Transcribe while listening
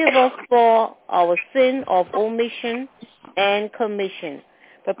Forgive us for our sin of omission and commission.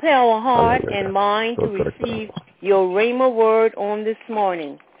 Prepare our heart and mind to receive your Rhema word on this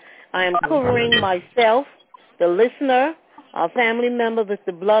morning. I am covering myself, the listener, our family member with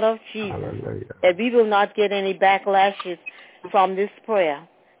the blood of Jesus, that we will not get any backlashes from this prayer.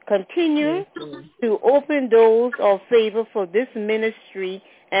 Continue to open doors of favor for this ministry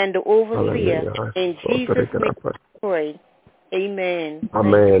and the overseer. In Jesus' name we pray. Amen.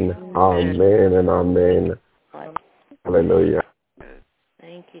 Amen. Amen and amen. Hallelujah.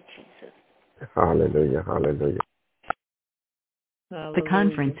 Thank you, Jesus. Hallelujah. Hallelujah. The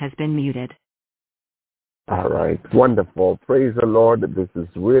conference has been muted. All right. Wonderful. Praise the Lord. This is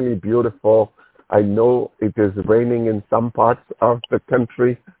really beautiful. I know it is raining in some parts of the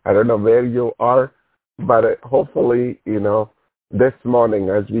country. I don't know where you are, but hopefully, this morning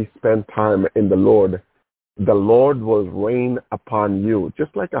as we spend time in the Lord will rain upon you,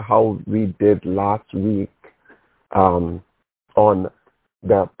 just like how we did last week on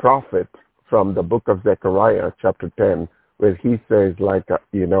the prophet from the book of Zechariah, chapter 10, where he says,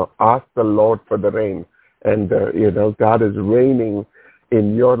 ask the Lord for the rain. And, God is raining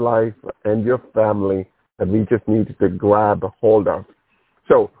in your life and your family that we just need to grab hold of.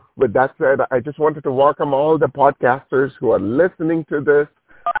 So with that said, I just wanted to welcome all the podcasters who are listening to this.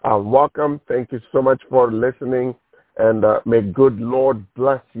 Welcome. Thank you so much for listening. And may good Lord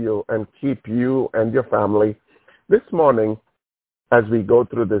bless you and keep you and your family. This morning, as we go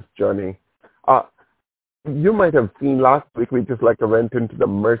through this journey, you might have seen last week, we just went into the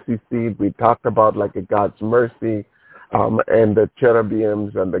mercy seat. We talked about God's mercy and the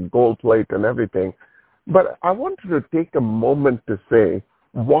cherubims and the gold plate and everything. But I wanted to take a moment to say,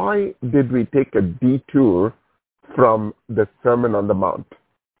 why did we take a detour from the Sermon on the Mount,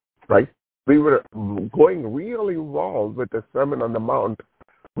 right? We were going really well with the Sermon on the Mount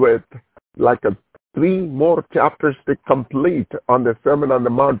with 3 more chapters to complete on the Sermon on the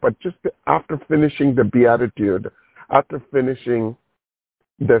Mount, but just after finishing the Beatitude, after finishing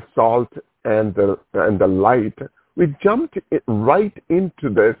the salt and the light, we jumped right into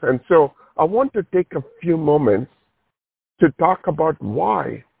this. And so I want to take a few moments to talk about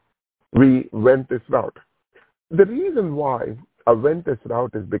why we went this route. The reason why I went this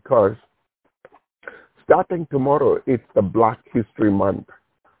route is because starting tomorrow, it's the Black History Month.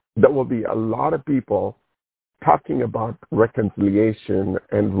 There will be a lot of people talking about reconciliation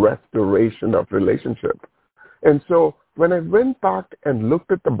and restoration of relationship. And so when I went back and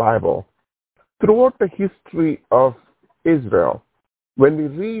looked at the Bible, throughout the history of Israel, when we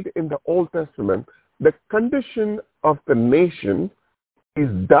read in the Old Testament, the condition of the nation is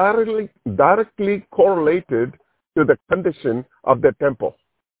directly correlated to the condition of the temple.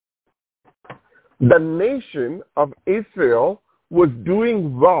 The nation of Israel was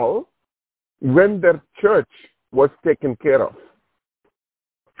doing well when their church was taken care of.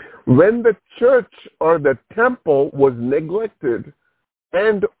 When the church or the temple was neglected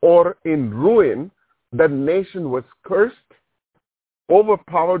and or in ruin, the nation was cursed,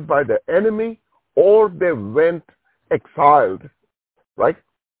 overpowered by the enemy, or they went exiled, right?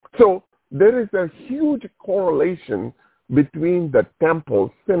 So there is a huge correlation between the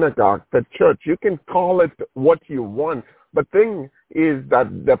temple, synagogue, the church. You can call it what you want. The thing is that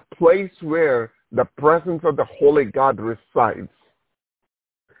the place where the presence of the Holy God resides,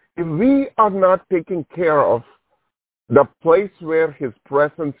 if we are not taking care of the place where his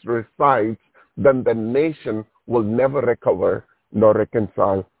presence resides, then the nation will never recover, nor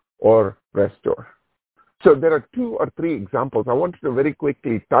reconcile, or restore. So there are 2 or 3 examples I wanted to very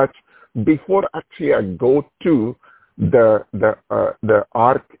quickly touch before actually I go to the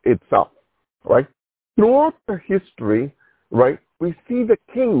ark itself, right? Throughout the history, right, we see the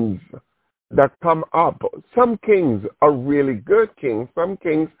kings that come up. Some kings are really good kings. Some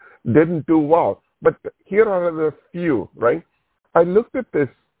kings didn't do well. But here are the few, right? I looked at this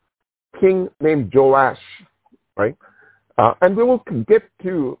king named Joash, right? And we will get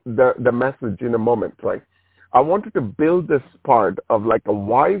to the message in a moment, right? I wanted to build this part of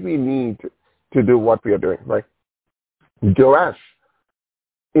why we need to do what we are doing, right? Joash,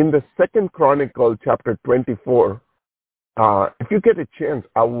 in the 2nd Chronicle, chapter 24, if you get a chance,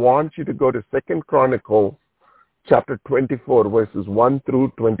 I want you to go to 2nd Chronicle, chapter 24, verses 1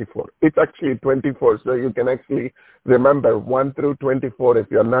 through 24. It's actually 24, so you can actually remember 1 through 24 if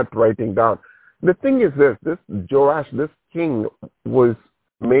you're not writing down. The thing is this Joash, this king, was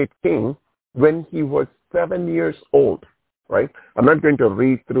made king when he was 7 years old, right? I'm not going to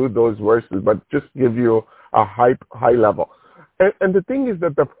read through those verses, but just give you a high level. And the thing is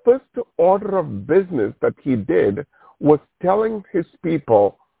that the first order of business that he did was telling his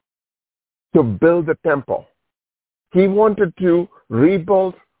people to build the temple. He wanted to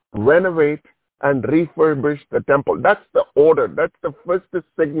rebuild, renovate, and refurbish the temple. That's the order. That's the first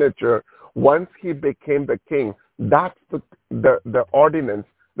signature once he became the king. That's the ordinance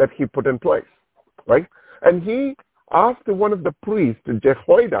that he put in place, right? And he asked one of the priests,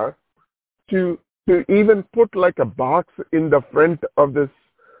 Jehoiada, to even put like a box in the front of this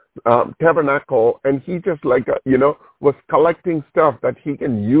tabernacle, and he just was collecting stuff that he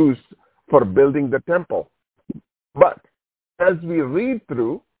can use for building the temple. But as we read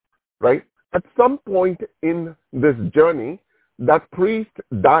through, right, at some point in this journey, that priest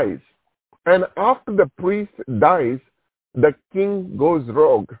dies. And after the priest dies, the king goes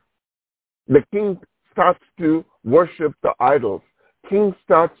rogue. The king starts to worship the idols. King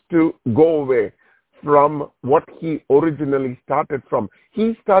starts to go away from what he originally started from.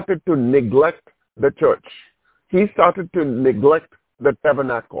 He started to neglect the church. He started to neglect the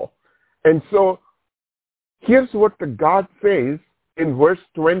tabernacle. And so here's what the God says in verse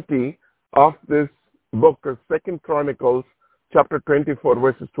 20 of this book of 2 Chronicles, chapter 24,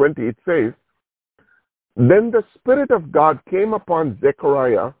 verses 20. It says, "Then the Spirit of God came upon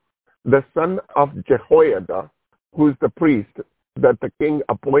Zechariah, the son of Jehoiada, who is the priest that the king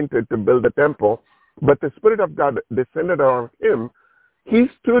appointed to build the temple. But the Spirit of God descended on him. He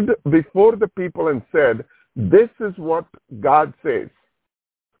stood before the people and said, 'This is what God says.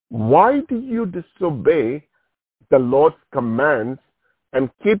 Why do you disobey the Lord's commands and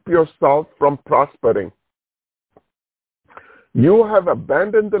keep yourself from prospering? You have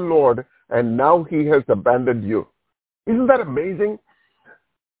abandoned the Lord, and now he has abandoned you.'" Isn't that amazing?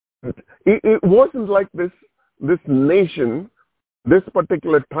 It wasn't like this nation, this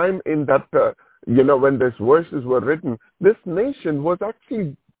particular time in that, when these verses were written, this nation was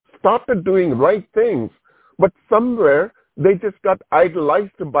actually started doing right things. But somewhere they just got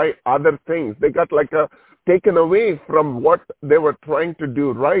idolized by other things. They got taken away from what they were trying to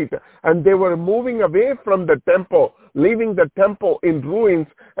do right. And they were moving away from the temple, leaving the temple in ruins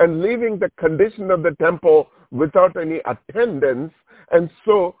and leaving the condition of the temple without any attendance. And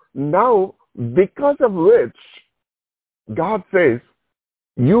so now, because of which, God says,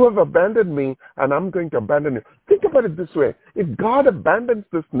 "You have abandoned me, and I'm going to abandon you." Think about it this way. If God abandons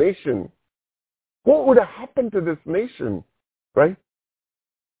this nation, what would have happened to this nation, right?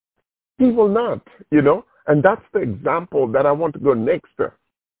 He will not, and that's the example that I want to go next.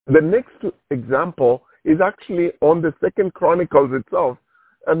 The next example is actually on the 2 Chronicles itself.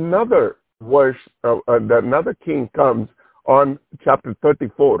 Another verse, another king comes on chapter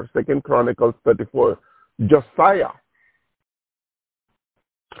 34, 2 Chronicles 34, Josiah.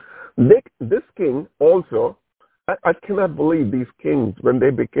 This king also, I cannot believe these kings, when they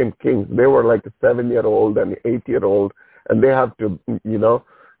became kings, they were like a 7-year-old and 8-year-old, and they have to,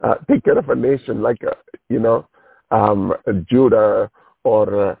 take care of a nation like, Judah,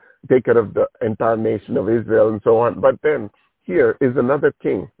 or take care of the entire nation of Israel and so on. But then here is another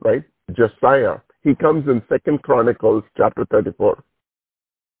king, right? Josiah. He comes in 2 Chronicles chapter 34.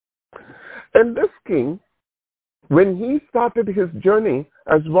 And this king, when he started his journey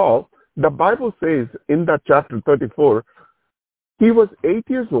as well, the Bible says in that chapter 34, he was 8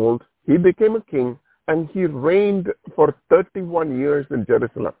 years old, he became a king, and he reigned for 31 years in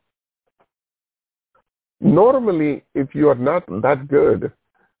Jerusalem. Normally, if you are not that good,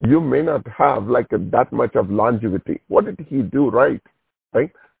 you may not have that much of longevity. What did he do right?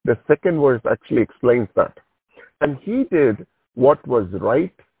 Right? The second verse actually explains that. "And he did what was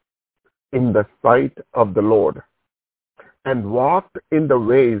right in the sight of the Lord, and walked in the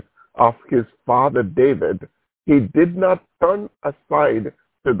ways of his father David. He did not turn aside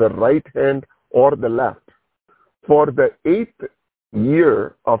to the right hand or the left. For the 8th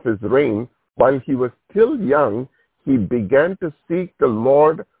year of his reign, while he was still young, he began to seek the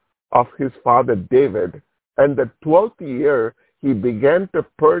Lord of his father David. And the 12th year, he began to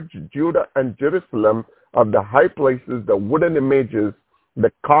purge Judah and Jerusalem of the high places, the wooden images,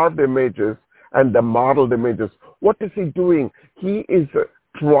 the carved images, and the modeled images." What is he doing? He is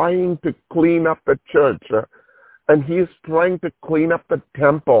trying to clean up the church, and he is trying to clean up the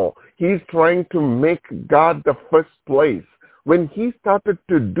temple. He's trying to make God the first place. When he started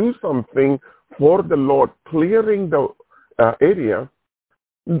to do something for the Lord, clearing the area,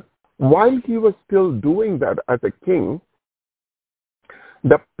 while he was still doing that as a king,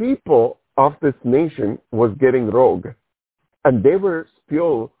 the people of this nation was getting rogue, and they were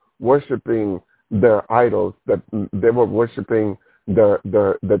still worshiping the idols, that they were worshiping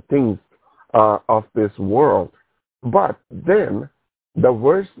the things of this world. But then the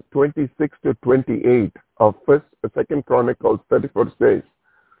verse 26 to 28 of 2 Chronicles 34 says,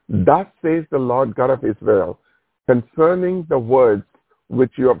 Thus says the Lord God of Israel, concerning the words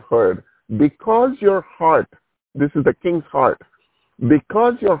which you have heard, because your heart, this is the king's heart,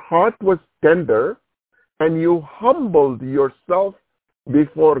 because your heart was tender and you humbled yourself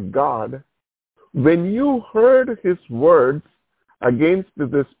before God, when you heard his words against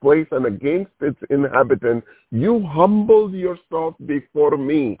this place and against its inhabitant, you humbled yourself before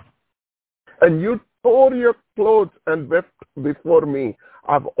me, and you tore your clothes and wept before me.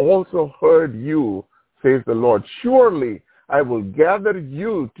 I've also heard you, says the Lord. Surely I will gather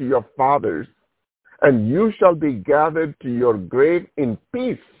you to your fathers, and you shall be gathered to your grave in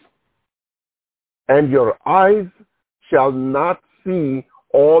peace, and your eyes shall not see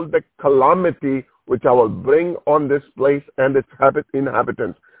all the calamity which I will bring on this place and its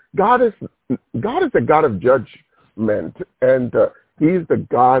inhabitants. God is a God of judgment, and he's the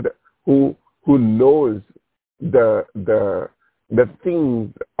God who knows the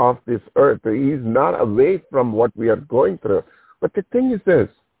things of this earth. He's not away from what we are going through. But the thing is this,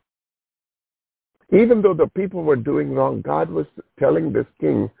 even though the people were doing wrong, God was telling this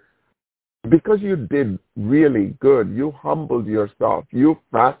king, because you did really good, you humbled yourself, you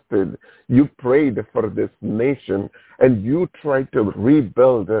fasted, you prayed for this nation, and you tried to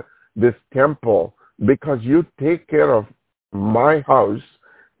rebuild this temple, because you take care of my house,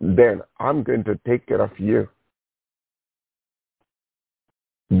 then I'm going to take care of you.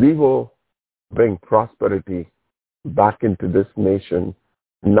 We will bring prosperity back into this nation,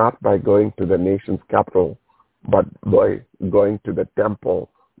 not by going to the nation's capital, but by going to the temple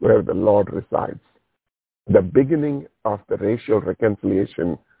where the Lord resides. The beginning of the racial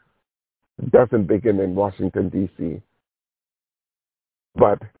reconciliation doesn't begin in Washington, D.C.,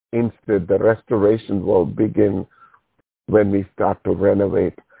 but instead the restoration will begin when we start to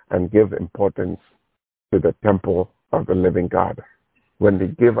renovate and give importance to the temple of the living God. When we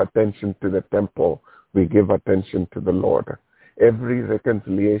give attention to the temple, we give attention to the Lord. Every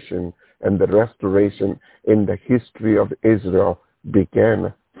reconciliation and the restoration in the history of Israel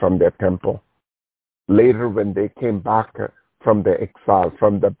began from their temple. Later, when they came back from the exile,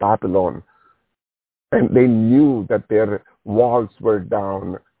 from the Babylon, and they knew that their walls were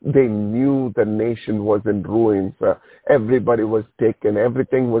down, they knew the nation was in ruins, everybody was taken,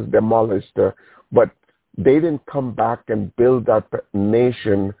 everything was demolished, but they didn't come back and build that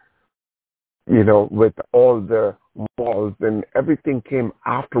nation, with all the walls, and everything came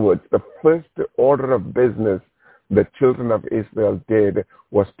afterwards. The first order of business the children of Israel did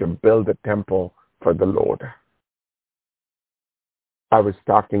was to build a temple for the Lord. I was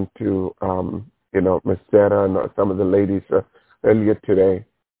talking to, Miss Sarah and some of the ladies earlier today.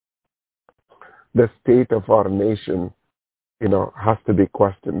 The state of our nation, has to be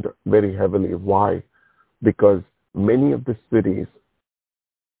questioned very heavily. Why? Because many of the cities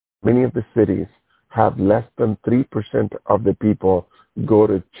have less than 3% of the people go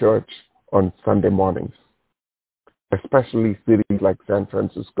to church on Sunday mornings. Especially cities like San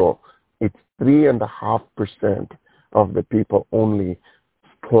Francisco, it's 3.5% of the people only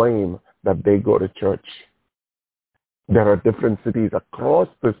claim that they go to church. There are different cities across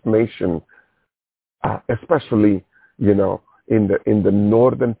this nation, especially, in the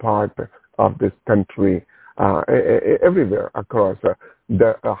northern part of this country, everywhere across.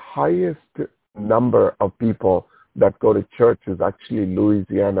 The highest number of people that go to church is actually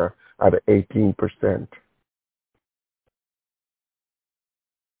Louisiana at 18%.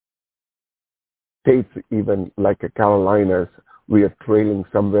 States even like the Carolinas, we are trailing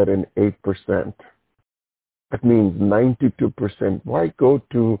somewhere in 8%. That means 92%. Why go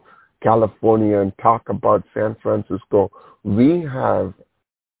to California and talk about San Francisco? We have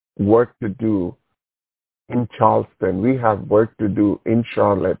work to do in Charleston. We have work to do in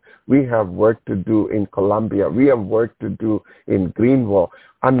Charlotte. We have work to do in Columbia. We have work to do in Greenville.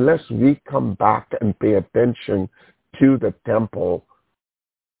 Unless we come back and pay attention to the temple,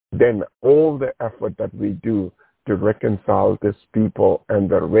 then all the effort that we do to reconcile this people and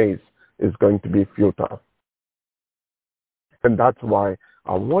their race is going to be futile. And that's why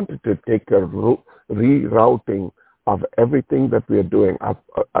I wanted to take a rerouting of everything that we are doing.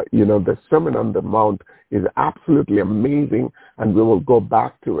 The Sermon on the Mount is absolutely amazing, and we will go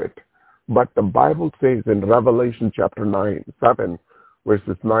back to it. But the Bible says in Revelation chapter 7,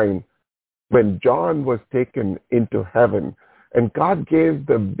 verses 9, when John was taken into heaven, and God gave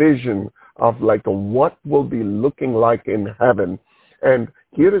the vision of what will be looking like in heaven. And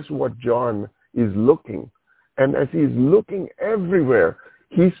here is what John is looking. And as he's looking everywhere,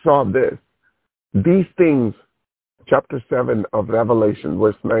 he saw this. These things, chapter 7 of Revelation,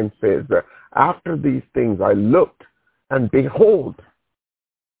 verse 9 says that after these things I looked, and behold,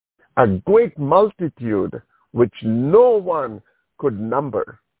 a great multitude which no one could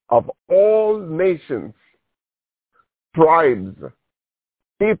number, of all nations, tribes,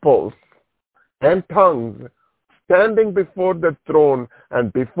 peoples, and tongues, standing before the throne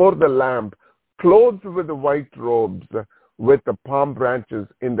and before the Lamb, clothed with white robes, with the palm branches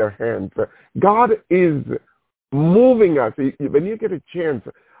in their hands. God is moving us. When you get a chance,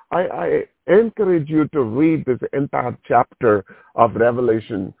 I encourage you to read this entire chapter of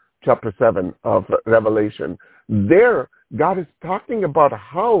Revelation, chapter 7 of Revelation. There, God is talking about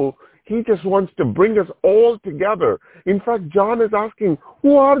how he just wants to bring us all together. In fact, John is asking,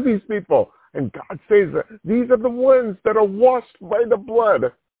 who are these people? And God says, these are the ones that are washed by the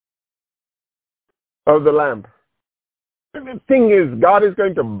blood of the Lamb. And the thing is, God is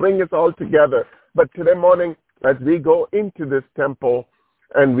going to bring us all together. But today morning, as we go into this temple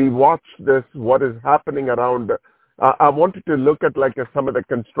and we watch this, what is happening around, I wanted to look at some of the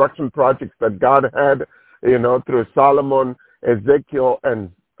construction projects that God had, through Solomon, Ezekiel,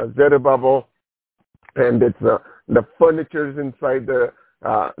 and Zerubbabel. And it's the furnitures inside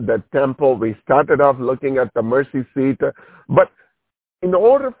the temple. We started off looking at the mercy seat. But in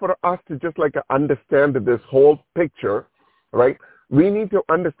order for us to just understand this whole picture, right, we need to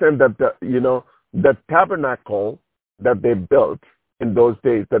understand that the tabernacle that they built in those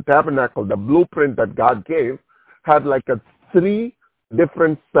days, the tabernacle, the blueprint that God gave, had three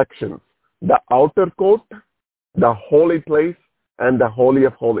different sections: the outer court, the holy place, and the Holy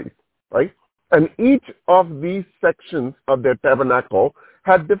of Holies, right? And each of these sections of their tabernacle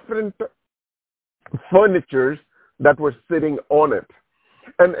had different furnitures that were sitting on it.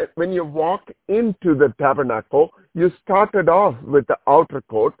 And when you walk into the tabernacle, you started off with the outer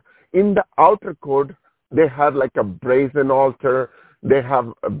court. In the outer court, they had a brazen altar. They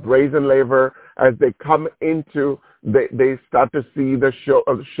have a brazen laver. As they come into, they start to see the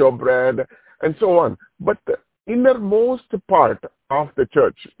showbread and so on. But the innermost part of the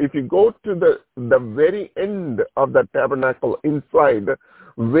church, if you go to the very end of the tabernacle inside,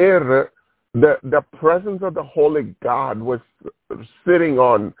 where the presence of the Holy God was sitting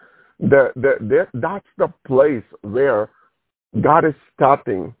on, that's the place where God is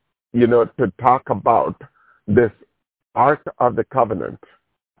starting, to talk about this Ark of the Covenant,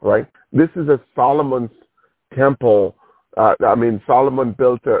 right? This is a Solomon's temple. Solomon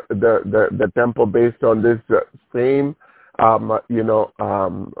built the temple based on this same, the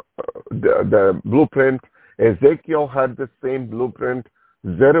blueprint. Ezekiel had the same blueprint.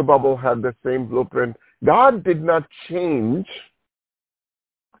 Zerubbabel had the same blueprint. God did not change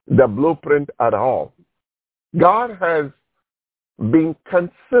the blueprint at all. God has been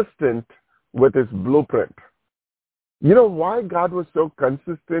consistent with his blueprint. You know why God was so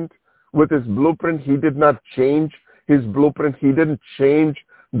consistent with his blueprint? He did not change his blueprint. He didn't change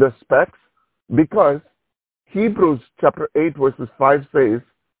the specs, because Hebrews chapter 8 verses 5 says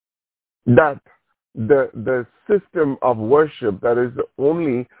that the system of worship that is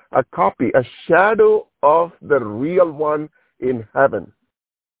only a copy, a shadow of the real one in heaven.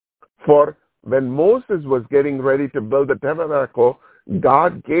 For when Moses was getting ready to build the tabernacle,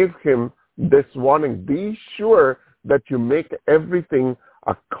 God gave him this warning: be sure that you make everything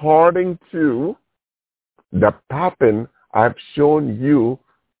according to the pattern I've shown you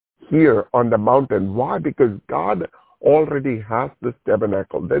here on the mountain. Why? Because God already has this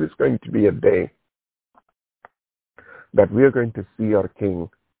tabernacle. There is going to be a day that we are going to see our King,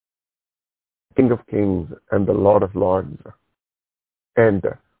 King of Kings and the Lord of Lords. And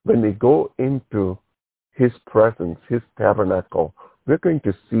when we go into his presence, his tabernacle, we're going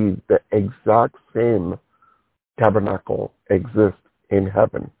to see the exact same tabernacle exist in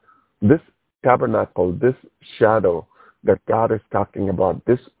heaven. This tabernacle, this shadow that God is talking about,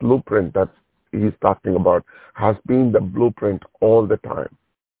 this blueprint that he's talking about, has been the blueprint all the time,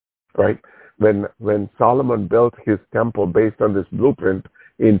 right? When Solomon built his temple based on this blueprint,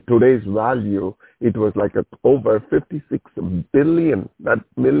 in today's value, it was over $56 billion, not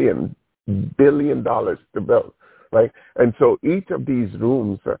million, $1 billion to build, right? And so each of these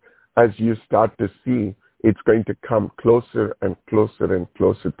rooms, as you start to see, it's going to come closer and closer and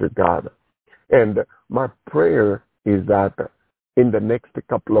closer to God. And my prayer is that in the next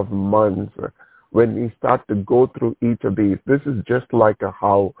couple of months, when we start to go through each of these, this is just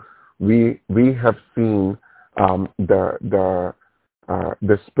how we have seen the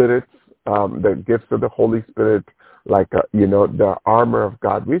spirits, the gifts of the Holy Spirit, the armor of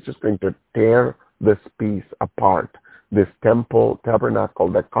God. We're just going to tear this piece apart, this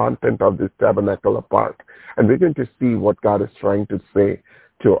tabernacle, the content of this tabernacle apart. And we're going to see what God is trying to say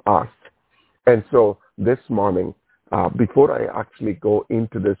to us. And so this morning, before I actually go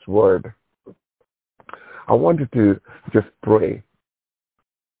into this word, I wanted to just pray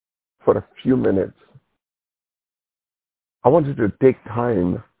for a few minutes. I wanted to take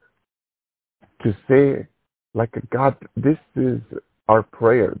time to say, like, God, this is our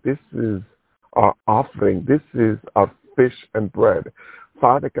prayer. This is our offering. This is our fish and bread.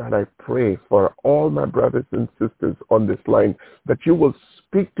 Father God, I pray for all my brothers and sisters on this line that you will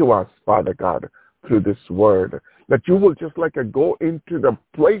speak to us, Father God, through this word. That you will just like go into the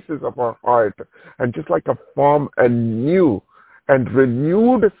places of our heart and just like form a new and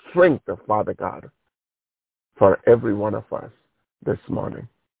renewed strength, Father God, for every one of us this morning.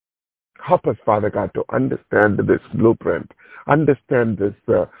 Help us, Father God, to understand this blueprint, understand this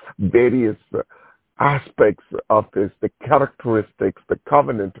various aspects of this, the characteristics, the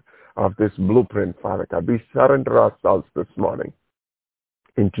covenant of this blueprint, Father God. We surrender ourselves this morning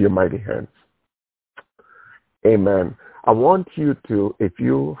into your mighty hands. Amen. I want you to, if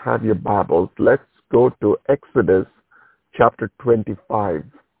you have your Bibles, let's go to Exodus chapter 25.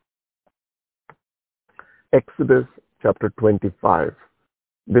 Exodus chapter 25.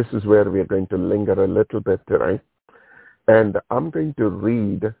 This is where we are going to linger a little bit tonight. And I'm going to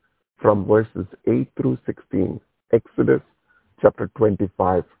read from verses 8 through 16. Exodus chapter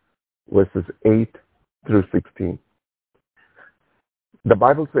 25, verses 8 through 16. The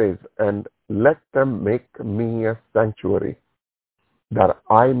Bible says, "And let them make me a sanctuary, that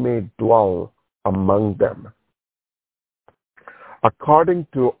I may dwell among them, according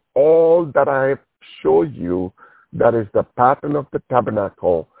to all that I show you, that is the pattern of the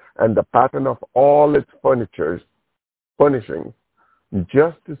tabernacle and the pattern of all its furnishings,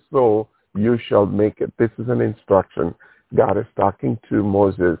 just so you shall make it." This is an instruction. God is talking to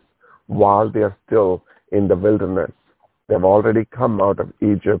Moses while they are still in the wilderness. They've already come out of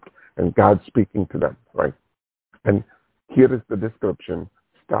Egypt, and God's speaking to them, right? And here is the description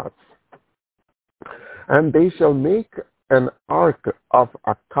starts. "And they shall make an ark of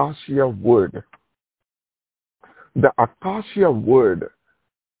acacia wood." The acacia wood,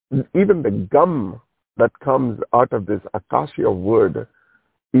 even the gum that comes out of this acacia wood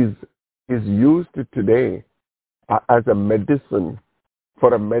is used today as a medicine,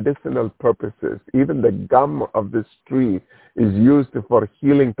 for medicinal purposes. Even the gum of this tree is used for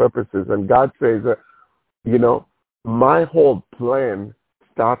healing purposes. And God says, my whole plan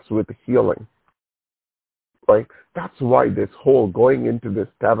starts with healing. Right? That's why this whole going into this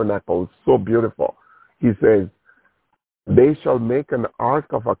tabernacle is so beautiful. He says, "They shall make an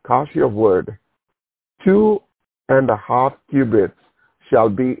ark of acacia wood. 2.5 cubits shall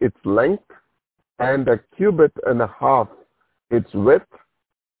be its length, and 1.5 cubits its width,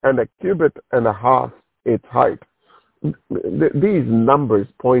 and 1.5 cubits its height." These numbers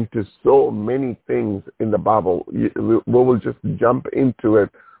point to so many things in the Bible. We will just jump into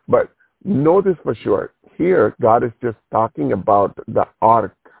it, but know this for sure. Here, God is just talking about the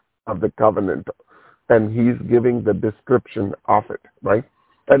Ark of the Covenant, and he's giving the description of it, right?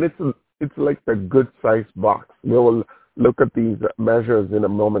 And it's like the good-sized box. We will look at these measures in a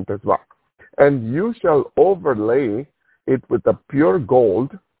moment as well. "And you shall overlay it with a pure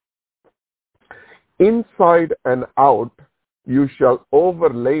gold. Inside and out you shall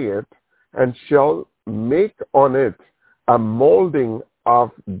overlay it, and shall make on it a molding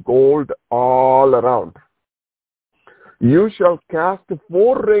of gold all around. You shall cast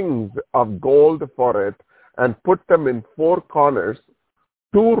 4 rings of gold for it, and put them in 4 corners.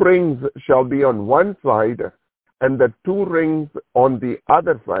 2 rings shall be on one side, and the 2 rings on the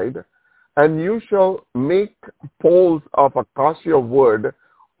other side. And you shall make poles of acacia wood,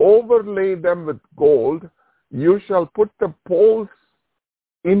 overlay them with gold. You shall put the poles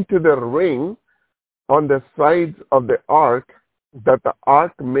into the ring on the sides of the ark, that the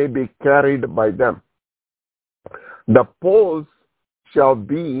ark may be carried by them. The poles shall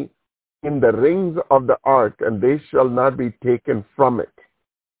be in the rings of the ark, and they shall not be taken from it.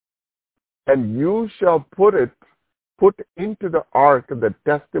 And you shall put into the ark the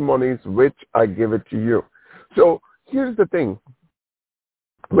testimonies which I give it to you." So here's the thing.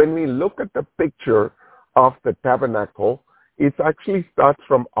 When we look at the picture of the tabernacle, it actually starts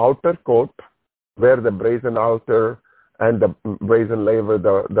from outer court, where the brazen altar and the brazen laver,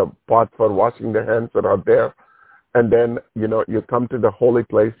 the pot for washing the hands are out there. And then, you come to the holy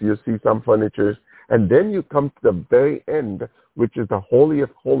place, you see some furnitures, and then you come to the very end, which is the Holy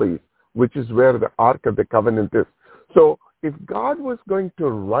of Holies, which is where the Ark of the Covenant is. So if God was going to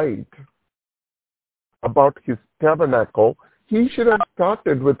write about his tabernacle, he should have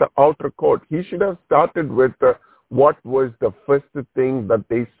started with the outer court. He should have started with what was the first thing that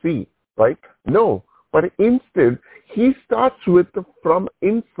they see, right? No. But instead, he starts with from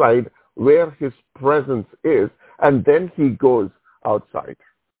inside where his presence is, and then he goes outside.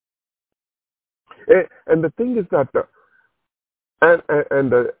 And the thing is that the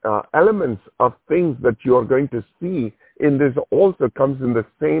elements of things that you are going to see in this also comes in the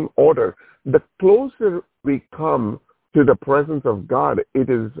same order. The closer we come to the presence of God, it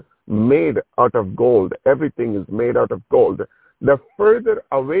is made out of gold. Everything is made out of gold. The further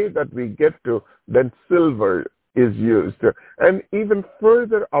away that we get to, then silver is used. And even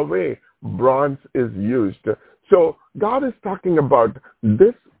further away, bronze is used. So God is talking about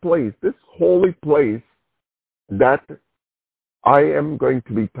this place, this holy place that I am going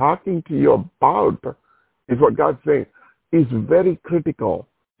to be talking to you about, is what God's saying, is very critical.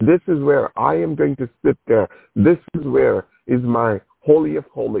 This is where I am going to sit there. This is where is my holy of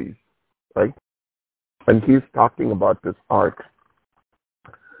holies, right? And he's talking about this ark.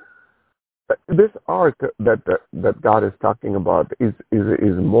 This ark that God is talking about is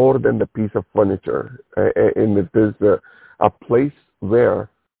more than the piece of furniture, and it is a place where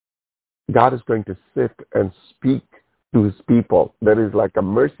God is going to sit and speak to his people. There is like a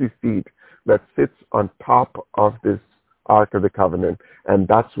mercy seat that sits on top of this Ark of the Covenant, and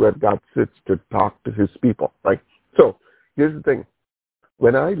that's where God sits to talk to his people, right? So here's the thing.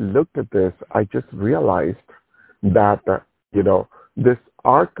 When I looked at this, I just realized that, this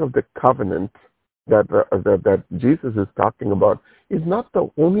Ark of the Covenant that Jesus is talking about is not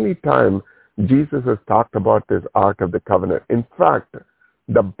the only time Jesus has talked about this Ark of the Covenant. In fact,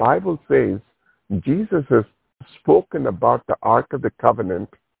 the Bible says Jesus has spoken about the Ark of the Covenant.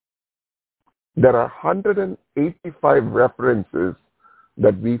 There are 185 references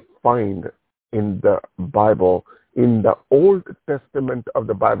that we find in the Bible, in the Old Testament of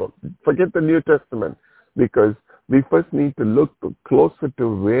the Bible. Forget the New Testament, because we first need to look closer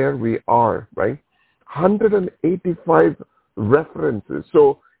to where we are, right? 185 references.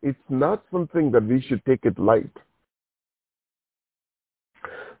 So it's not something that we should take it light.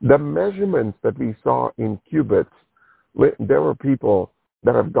 The measurements that we saw in cubits, there were people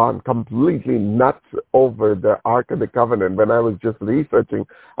that have gone completely nuts over the Ark of the Covenant. When I was just researching,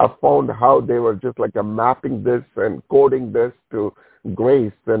 I found how they were just like mapping this and coding this to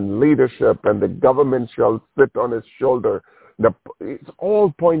grace and leadership, and the government shall sit on his shoulder. It's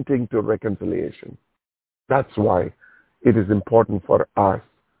all pointing to reconciliation. That's why it is important for us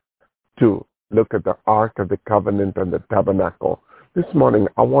to look at the Ark of the Covenant and the tabernacle. This morning,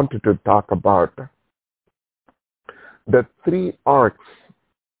 I wanted to talk about the three arks.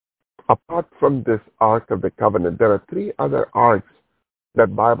 Apart from this Ark of the Covenant, there are three other arks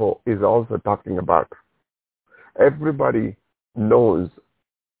that Bible is also talking about. Everybody knows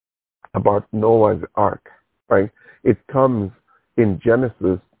about Noah's Ark, right? It comes in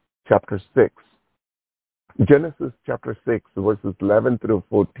Genesis chapter 6. Genesis chapter 6, verses 11 through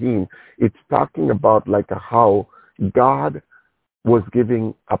 14, it's talking about how God was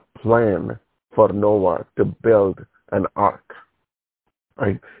giving a plan for Noah to build an ark.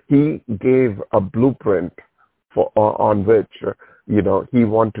 Right? He gave a blueprint on which, he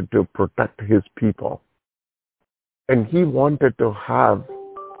wanted to protect his people. And he wanted to have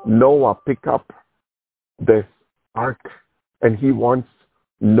Noah pick up this ark, and he wants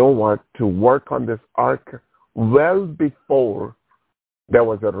Noah to work on this ark well before there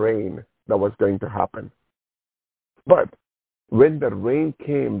was a rain that was going to happen. But when the rain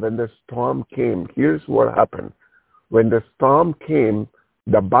came, when the storm came, here's what happened. When the storm came,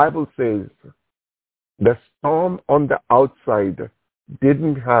 the Bible says the storm on the outside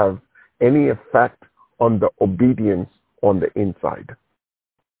didn't have any effect on the obedience on the inside.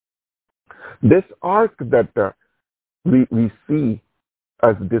 This ark that we see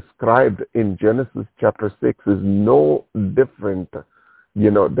as described in Genesis chapter 6 is no different,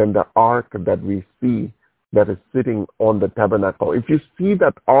 than the ark that we see that is sitting on the tabernacle. If you see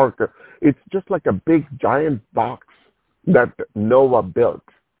that ark, it's just like a big giant box that Noah built.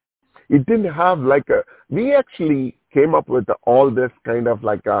 It didn't have we actually came up with all this kind of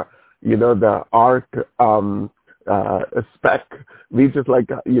the ark spec. We just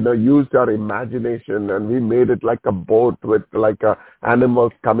used our imagination, and we made it like a boat with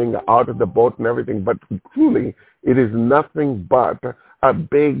animals coming out of the boat and everything. But truly, it is nothing but a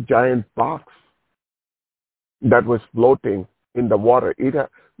big giant box that was floating in the water. It had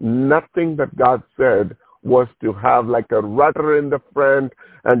nothing that God said was to have a rudder in the front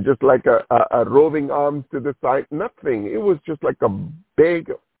and just a roving arms to the side. Nothing. It was just a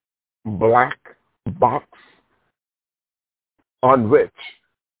big black box on which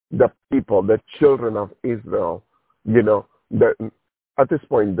the people, the children of Israel, at this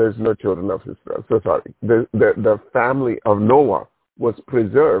point, there's no children of Israel. So sorry. The family of Noah was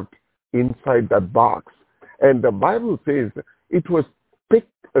preserved inside that box. And the Bible says it was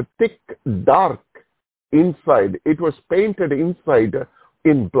thick, dark inside. It was painted inside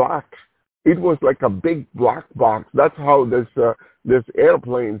in black. It was like a big black box. That's how this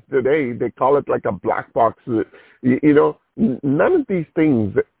airplanes today, they call it like a black box. None of these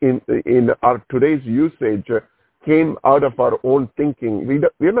things in our today's usage came out of our own thinking.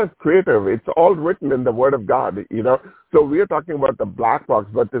 We're not creative. It's all written in the Word of God, So we're talking about the black box,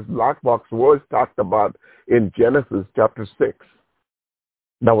 but this black box was talked about in Genesis chapter 6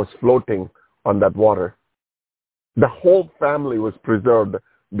 that was floating on that water. The whole family was preserved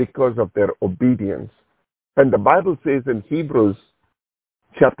because of their obedience. And the Bible says in Hebrews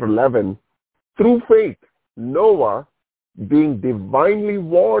chapter 11, through faith, Noah, being divinely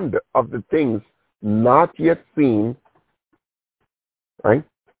warned of the things not yet seen, right,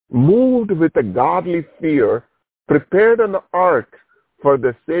 moved with a godly fear, prepared an ark for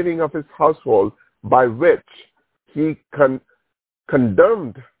the saving of his household, by which he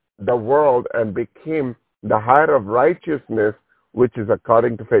condemned the world and became the heir of righteousness, which is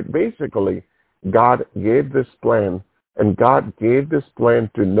according to faith. Basically, God gave this plan, and God gave this plan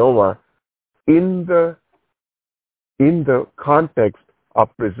to Noah in the context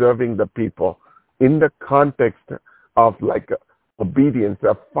of preserving the people, in the context of like obedience.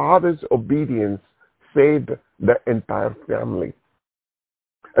 A father's obedience saved the entire family.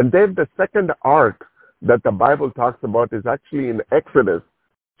 And then the second ark that the Bible talks about is actually in Exodus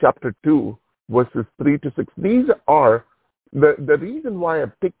chapter 2, verses 3 to 6. These are the reason why I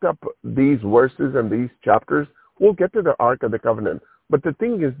picked up these verses and these chapters. We'll get to the Ark of the Covenant. But the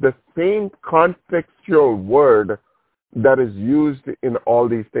thing is, the same contextual word that is used in all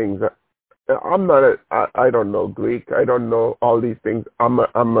these things. I don't know Greek. I don't know all these things. I'm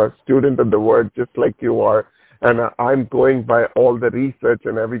a student of the word just like you are. And I'm going by all the research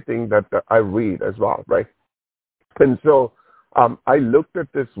and everything that I read as well, right? And so I looked at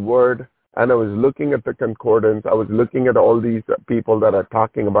this word, and I was looking at the concordance. I was looking at all these people that are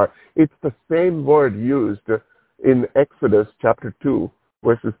talking about. It's the same word used in Exodus chapter 2,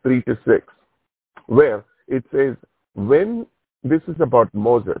 verses 3 to 6, where it says, when this is about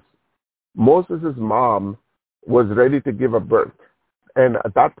Moses. Moses' mom was ready to give a birth. And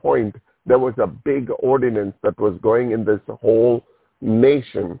at that point, there was a big ordinance that was going in this whole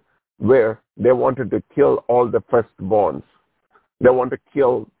nation where they wanted to kill all the firstborns. They want to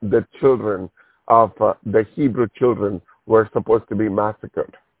kill the children of the Hebrew children were supposed to be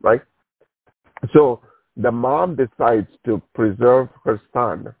massacred, right? So the mom decides to preserve her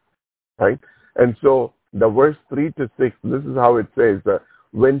son, right? And so the verse 3 to 6, this is how it says,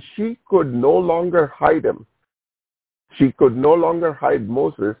 when she could no longer hide him, she could no longer hide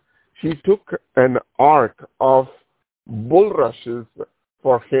Moses, she took an ark of bulrushes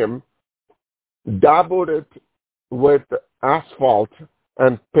for him, dabbled it with asphalt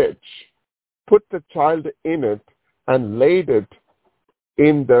and pitch, put the child in it, and laid it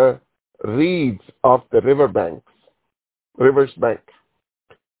in the reeds of the river's bank.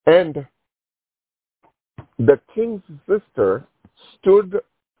 And the king's sister stood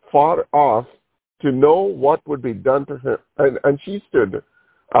far off to know what would be done to her. And she stood,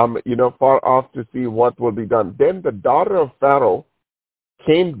 far off to see what will be done. Then the daughter of Pharaoh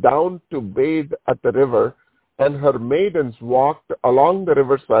came down to bathe at the river, and her maidens walked along the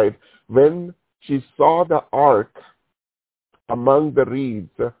riverside. When she saw the ark among the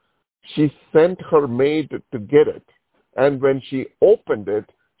reeds, she sent her maid to get it. And when she opened it,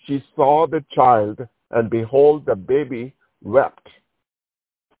 she saw the child, and behold, the baby wept.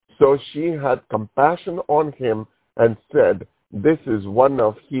 So she had compassion on him and said, this is one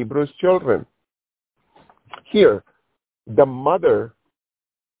of Hebrews' children. Here, the mother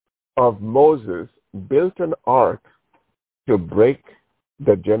of Moses built an ark to break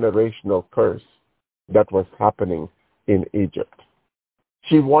the generational curse that was happening in Egypt.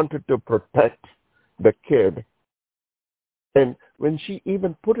 She wanted to protect the kid. And when she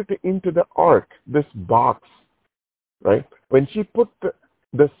even put it into the ark, this box, right? When she put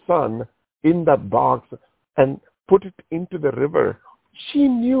the son in that box and put it into the river, she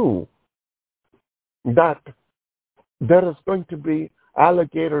knew that there is going to be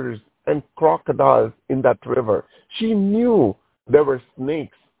alligators and crocodiles in that river. She knew there were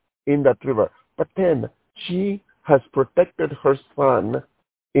snakes in that river. But then she has protected her son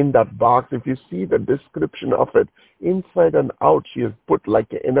in that box. If you see the description of it, inside and out, she has put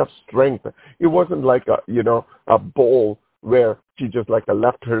like enough strength. It wasn't like a bowl where she just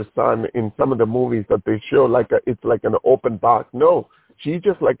left her son in some of the movies that they show it's like an open box. No, she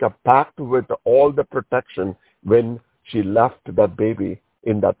just like a packed with all the protection when she left that baby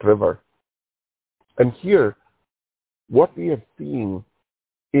in that river. And here, what we have seen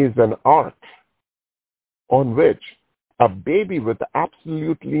is an ark on which a baby with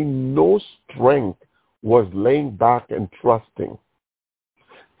absolutely no strength was laying back and trusting.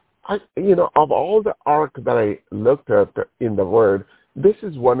 Of all the ark that I looked at in the Word, this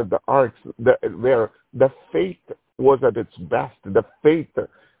is one of the arks where the faith was at its best. The faith,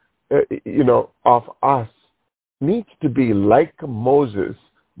 of us needs to be like Moses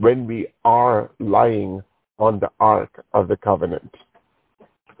when we are lying on the ark of the covenant.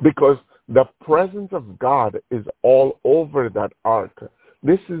 Because the presence of God is all over that ark.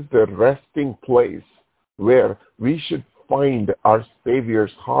 This is the resting place where we should find our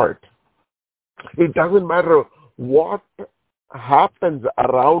Savior's heart. It doesn't matter what happens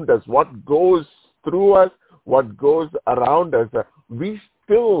around us, what goes through us, what goes around us. We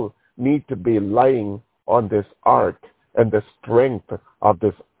still need to be lying on this ark and the strength of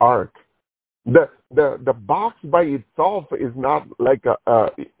this ark. The box by itself is not like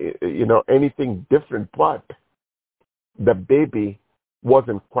anything different, but the baby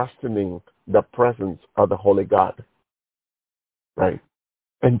wasn't questioning the presence of the Holy God, right?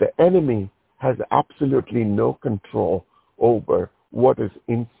 And the enemy has absolutely no control over what is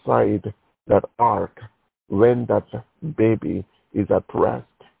inside that ark when that baby is at rest.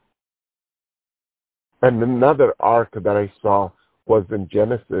 And another ark that I saw was in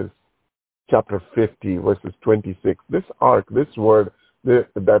Genesis chapter 50, verses 26. This ark, this word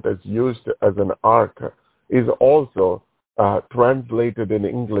that is used as an ark, is also translated in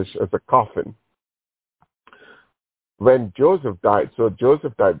English as a coffin. When Joseph died,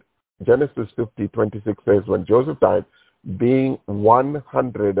 Genesis 50, 26 says, when Joseph died, being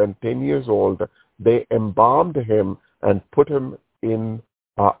 110 years old, they embalmed him and put him in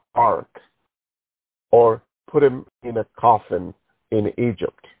an ark, or put him in a coffin in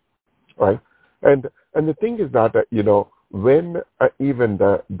Egypt, right? And the thing is that, when even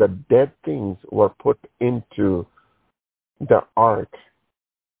the dead things were put into the ark,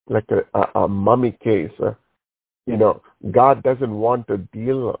 like a mummy case, God doesn't want to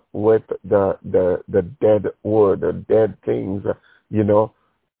deal with the dead wood, the dead things.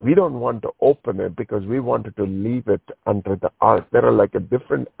 We don't want to open it because we wanted to leave it under the ark. There are like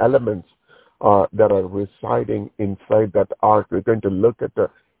different elements that are residing inside that ark. We're going to look at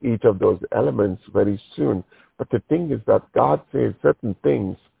each of those elements very soon. But the thing is that God says certain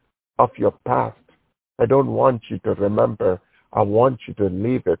things of your past, I don't want you to remember. I want you to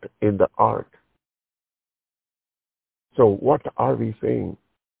leave it in the ark. So what are we saying?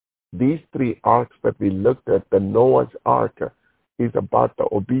 These three arks that we looked at, the Noah's Ark, is about the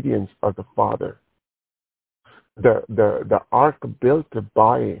obedience of the Father. The ark built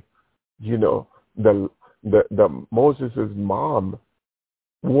by, the Moses' mom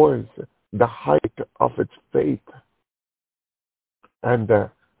was the height of its faith. And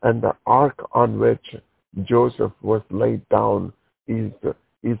the ark on which Joseph was laid down is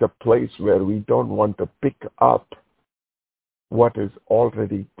a place where we don't want to pick up what is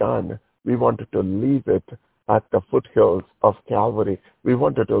already done. We wanted to leave it at the foothills of Calvary. We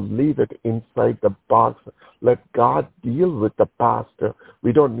wanted to leave it inside the box. Let God deal with the past.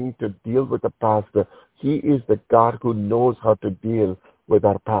 We don't need to deal with the past. He is the God who knows how to deal with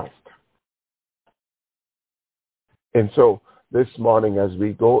our past. And so this morning as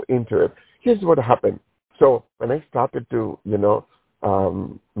we go into it, here's what happened. So when I started to,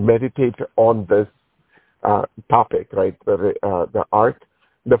 meditate on this topic, right, the ark,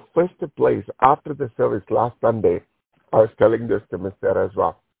 the first place after the service last Sunday, I was telling this to Miss Sarah as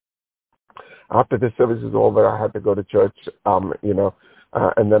well. After the service is over, I had to go to church,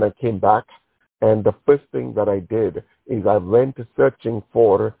 and then I came back, and the first thing that I did is I went searching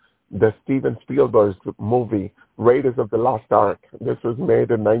for the Steven Spielberg movie, Raiders of the Lost Ark. This was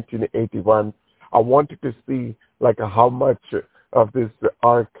made in 1981. I wanted to see how much of this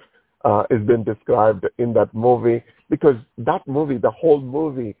ark has been described in that movie, because that movie, the whole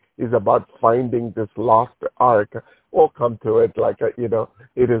movie, is about finding this lost ark. We'll come to it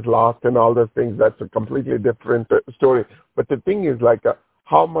it is lost and all those things. That's a completely different story. But the thing is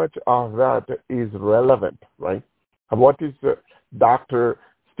how much of that is relevant, right? And what is Dr.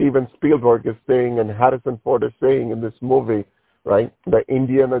 Steven Spielberg is saying and Harrison Ford is saying in this movie, right? The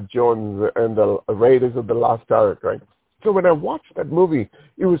Indiana Jones and the Raiders of the Lost Ark, right? So when I watched that movie,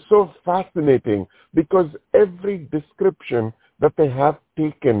 it was so fascinating because every description that they have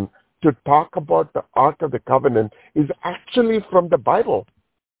taken to talk about the Ark of the Covenant is actually from the Bible.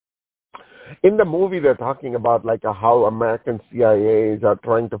 In the movie, they're talking about like how American CIAs are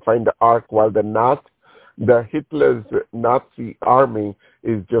trying to find the Ark while the Hitler's Nazi army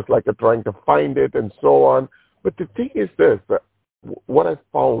is just like trying to find it and so on. But the thing is this, what I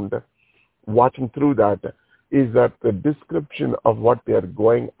found watching through that is that the description of what they're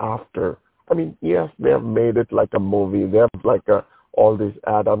going after, I mean, yes, they have made it like a movie. They have like all these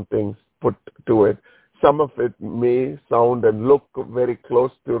add-on things put to it. Some of it may sound and look very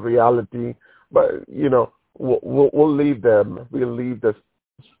close to reality, but, you know, we'll leave them. We'll leave this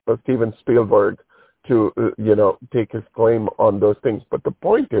Steven Spielberg to, you know, take his claim on those things. But the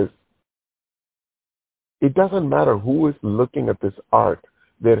point is, it doesn't matter who is looking at this art.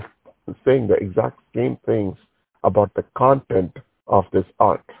 They're saying the exact same things about the content of this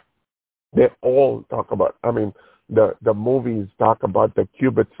art. They all talk about, I mean, the movies talk about the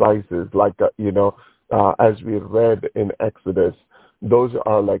cubit sizes, like, you know, as we read in Exodus, those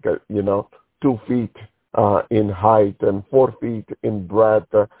are like, 2 feet in height and 4 feet in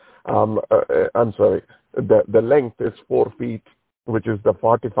breadth. I'm sorry, the length is 4 feet, which is the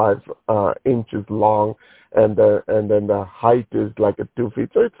 45 inches long, and then the height is like 2 feet.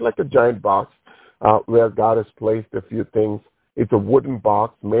 So it's like a giant box where God has placed a few things. It's a wooden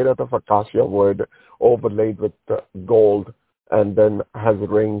box made out of acacia wood, overlaid with gold, and then has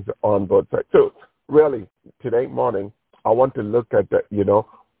rings on both sides. So really, today morning, I want to look at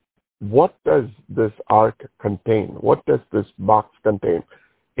what does this ark contain? What does this box contain?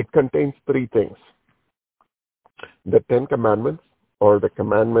 It contains 3 things. The 10 commandments, or the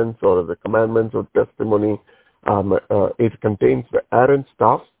commandments of testimony. It contains the Aaron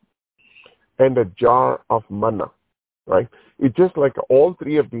staff and a jar of manna, right? It's just like all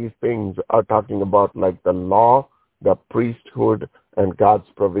 3 of these things are talking about like the law, the priesthood, and God's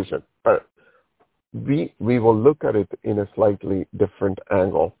provision. We will look at it in a slightly different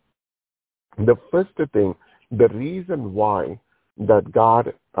angle. The first thing, the reason why that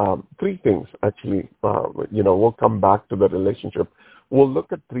God, 3 things actually, we'll come back to the relationship. We'll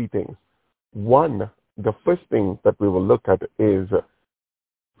look at 3 things. One, the first thing that we will look at is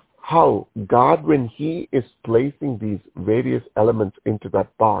how God, when he is placing these various elements into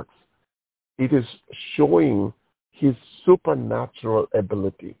that box, it is showing his supernatural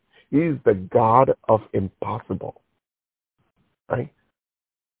ability. He is the God of impossible, right?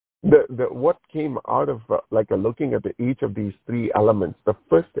 What came out of looking at each of these 3 elements, the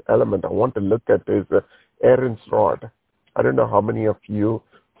first element I want to look at is Aaron's rod. I don't know how many of you,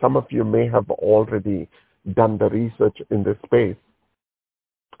 some of you may have already done the research in this space.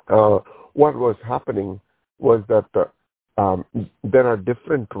 What was happening was that there are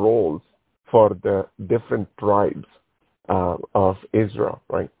different roles for the different tribes of Israel,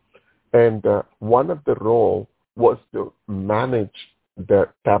 right? And one of the roles was to manage the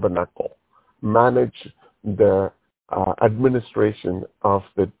tabernacle, manage the administration of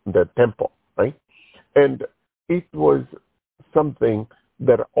the temple, right? And it was something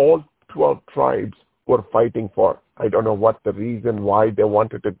that all 12 tribes were fighting for. I don't know what the reason why they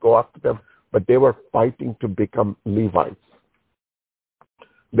wanted to go after them, but they were fighting to become Levites.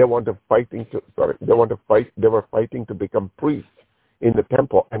 They were fighting to become priests in the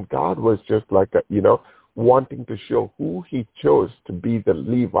temple. And God was just like, wanting to show who he chose to be the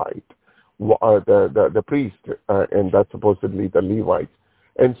Levite, the priest, and that's supposedly the Levites.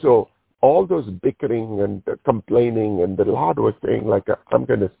 And so all those bickering and complaining, and the Lord was saying, like, I'm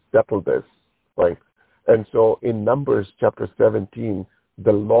going to settle this, right? And so in Numbers chapter 17,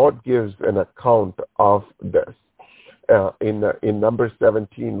 the Lord gives an account of this. In Numbers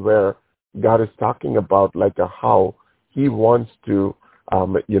 17, where God is talking about like how he wants to,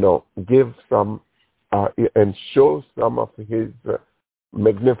 give some and show some of his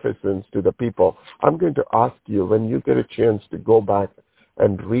magnificence to the people. I'm going to ask you, when you get a chance, to go back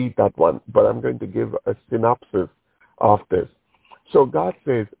and read that one, but I'm going to give a synopsis of this. So God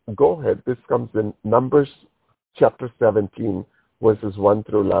says, go ahead. This comes in Numbers chapter 17, verses 1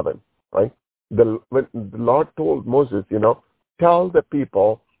 through 11, right? When the Lord told Moses, tell the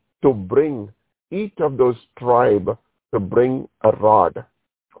people to bring each of those tribes to bring a rod,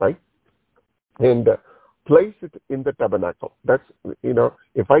 right? And place it in the tabernacle. That's,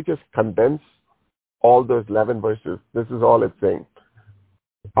 if I just condense all those 11 verses, this is all it's saying.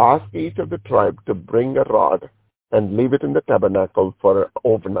 Ask each of the tribe to bring a rod and leave it in the tabernacle for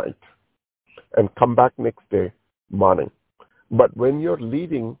overnight and come back next day morning. But when you're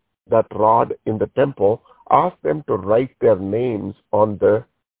leaving that rod in the temple, ask them to write their names on the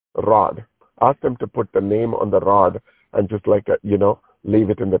rod. Ask them to put the name on the rod and just leave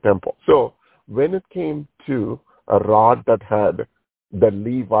it in the temple. So when it came to a rod that had the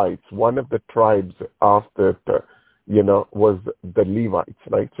Levites, one of the tribes of was the Levites,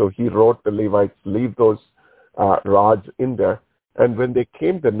 right? So he wrote the Levites, leave those rods in there. And when they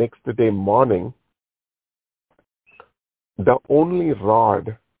came the next day morning, the only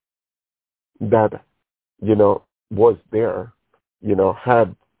rod that, was there,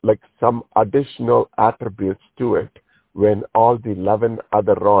 had like some additional attributes to it when all the 11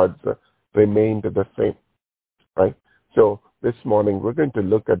 other rods remained the same, right? So this morning we're going to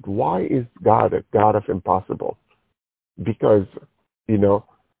look at why is God a God of impossible? Because,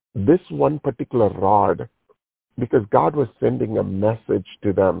 this one particular rod, because God was sending a message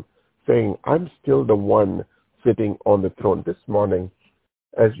to them saying, I'm still the one sitting on the throne. This morning,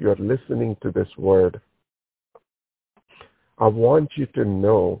 as you're listening to this word, I want you to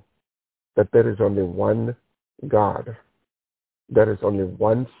know that there is only one God. There is only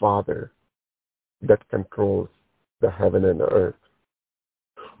one Father that controls the heaven and earth.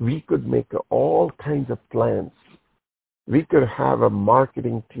 We could make all kinds of plans. We could have a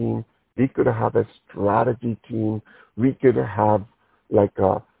marketing team. We could have a strategy team. We could have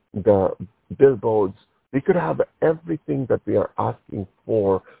the billboards. We could have everything that we are asking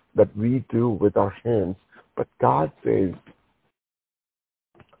for that we do with our hands. But God says,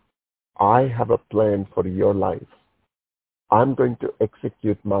 I have a plan for your life. I'm going to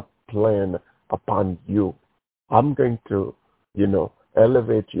execute my plan upon you. I'm going to,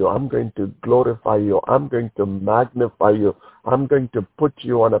 elevate you. I'm going to glorify you. I'm going to magnify you. I'm going to put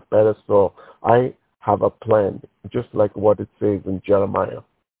you on a pedestal. I have a plan, just like what it says in Jeremiah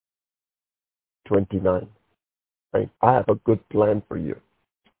 29. Right? I have a good plan for you.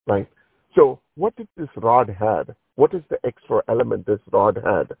 Right? So what did this rod had? What is the extra element this rod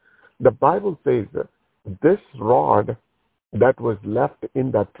had? The Bible says that this rod that was left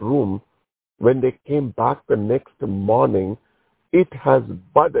in that room, when they came back the next morning, it has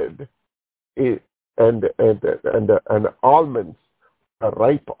budded, and almonds,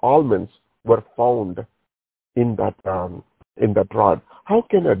 ripe almonds, were found in that rod. How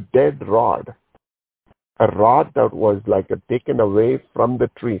can a dead rod, a rod that was taken away from the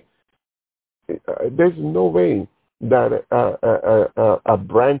tree, there's no way that a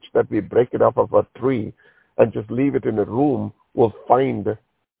branch that we break it off of a tree and just leave it in a room will find,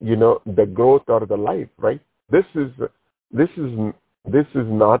 the growth or the life, right? This is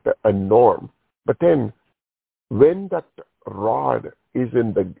not a norm. But then, when that rod is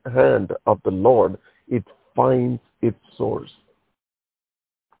in the hand of the Lord, it finds its source.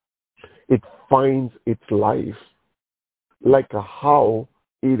 It finds its life, like how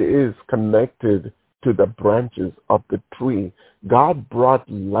it is connected to the branches of the tree. God brought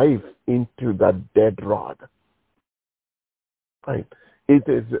life into that dead rod. Right? It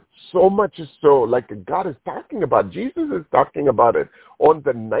is so much so, like God is talking about, Jesus is talking about it. On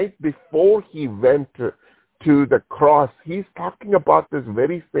the night before he went to the cross, he's talking about this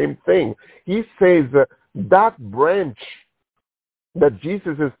very same thing. He says that branch that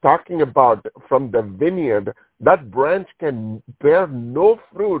Jesus is talking about from the vineyard, that branch can bear no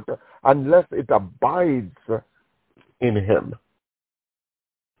fruit unless it abides in him.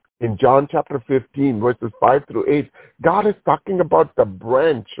 In John chapter 15, verses 5 through 8, God is talking about the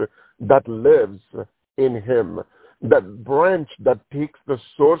branch that lives in him, that branch that takes the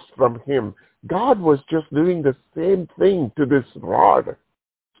source from him. God was just doing the same thing to this rod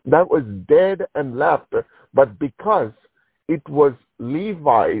that was dead and left, but because it was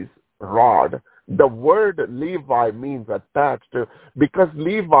Levi's rod. The word Levi means attached. Because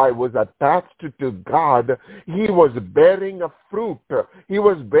Levi was attached to God, he was bearing a fruit. He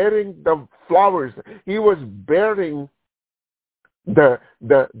was bearing the flowers. He was bearing the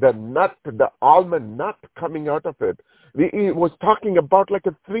nut, the almond nut coming out of it. He was talking about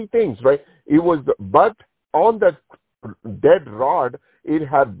three things, right? It was the bud on the dead rod. It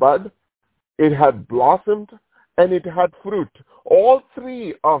had bud, it had blossomed, and it had fruit. All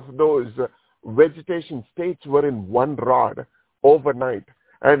three of those vegetation states were in one rod overnight.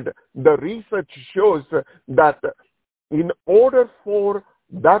 And the research shows that in order for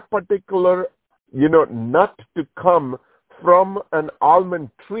that particular, nut to come from an almond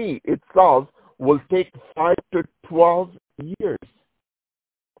tree itself will take 5 to 12 years.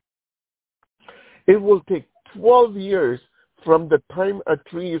 It will take 12 years from the time a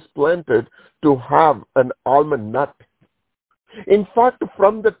tree is planted to have an almond nut. In fact,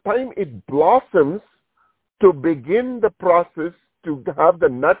 from the time it blossoms to begin the process to have the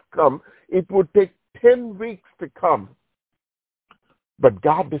nut come, it would take 10 weeks to come. But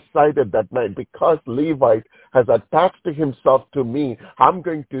God decided that night, because Levi has attached himself to me, I'm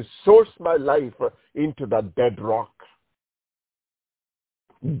going to source my life into that dead rock.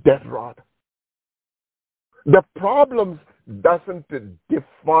 dead rod. The problems doesn't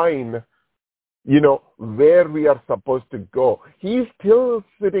define, where we are supposed to go. He's still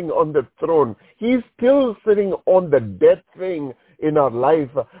sitting on the throne. He's still sitting on the dead thing in our life,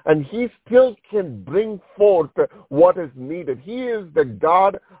 and he still can bring forth what is needed. He is the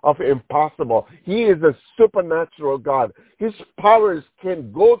God of impossible. He is a supernatural God. His powers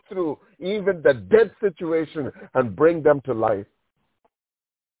can go through even the dead situation and bring them to life.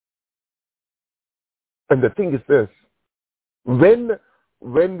 And the thing is this, when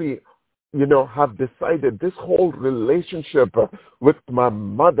we have decided this whole relationship with my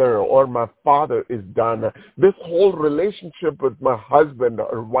mother or my father is done, this whole relationship with my husband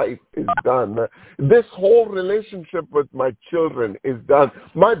or wife is done, this whole relationship with my children is done,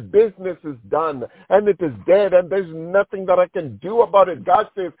 my business is done, and it is dead, and there's nothing that I can do about it. God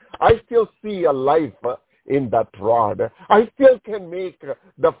says, I still see a life in that rod. I still can make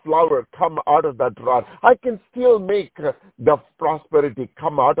the flower come out of that rod. I can still make the prosperity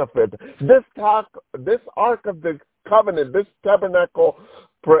come out of it. This Ark of the Covenant, this tabernacle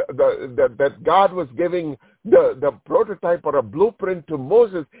that God was giving the prototype or a blueprint to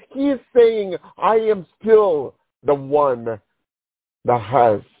Moses, he is saying, I am still the one that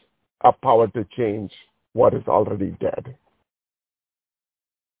has a power to change what is already dead.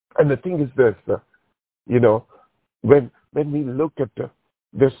 And the thing is this, when we look at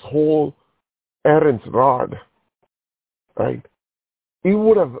this whole Aaron's rod, right, it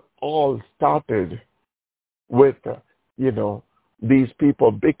would have all started with, these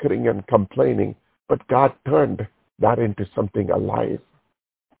people bickering and complaining, but God turned that into something alive.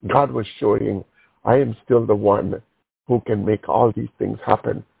 God was showing, I am still the one who can make all these things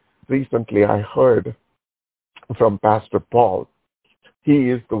happen. Recently, I heard from Pastor Paul.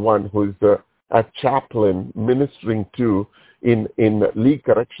 He is the one who's a chaplain ministering to in Lee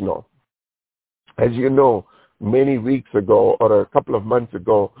Correctional. As you know, many weeks ago or a couple of months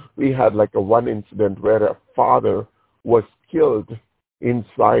ago, we had like one incident where a father was killed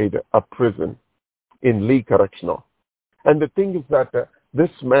inside a prison in Lee Correctional. And the thing is that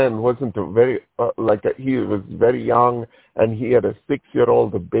this man wasn't he was very young, and he had a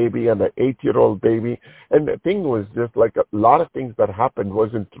 6-year-old baby and an 8-year-old baby. And the thing was just like a lot of things that happened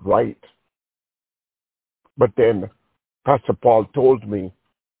wasn't right. But then Pastor Paul told me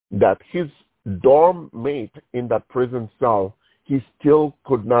that his dorm mate in that prison cell, he still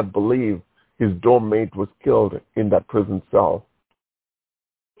could not believe his dorm mate was killed in that prison cell.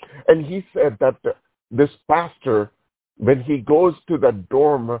 And he said that this pastor, when he goes to the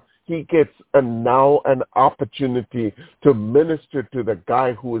dorm, he gets now an opportunity to minister to the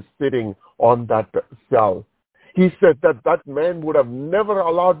guy who is sitting on that cell. He said that man would have never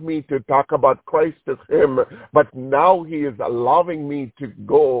allowed me to talk about Christ to him, but now he is allowing me to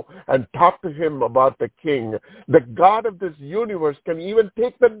go and talk to him about the King. The God of this universe can even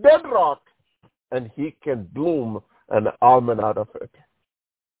take the dead rock and he can bloom an almond out of it.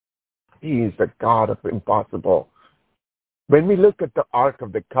 He is the God of impossible. When we look at the Ark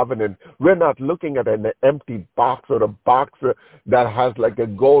of the Covenant, we're not looking at an empty box or a box that has like a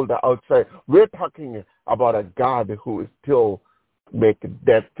gold outside. We're talking about a God who is still making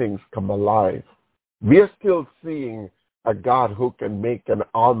dead things come alive. We're still seeing a God who can make an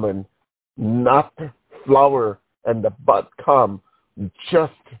almond not flower and the bud come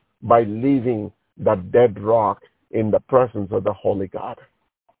just by leaving that dead rock in the presence of the Holy God.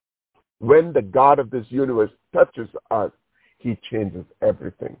 When the God of this universe touches us, he changes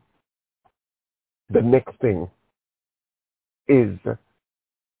everything. The next thing is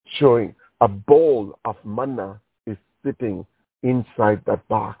showing a bowl of manna is sitting inside that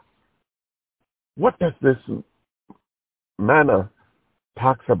box. What does this manna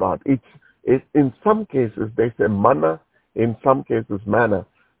talks about? It's in some cases they say manna, in some cases manna.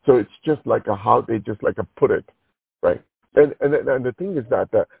 So it's just like how they just like put it, right? And the thing is that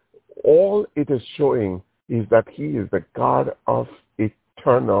all it is showing is that he is the God of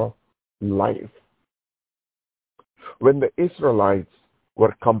eternal life. When the Israelites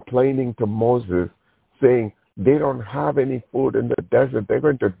were complaining to Moses, saying they don't have any food in the desert, they're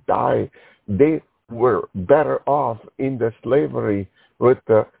going to die, they were better off in the slavery with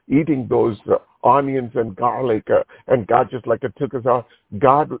eating those onions and garlic, and God just like took us out.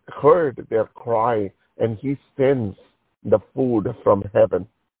 God heard their cry, and he sends the food from heaven.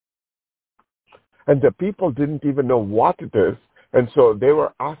 And the people didn't even know what it is. And so they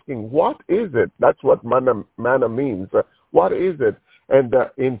were asking, what is it? That's what manna means. What is it? And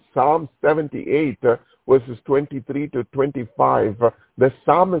in Psalm 78, verses 23 to 25, the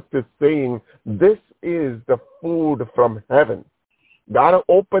psalmist is saying, this is the food from heaven. God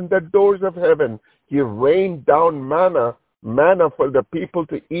opened the doors of heaven. He rained down manna for the people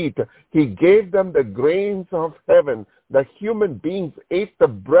to eat. He gave them the grains of heaven. The human beings ate the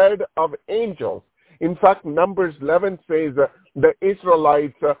bread of angels. In fact, Numbers 11 says the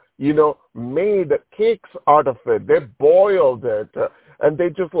Israelites, made cakes out of it. They boiled it. And they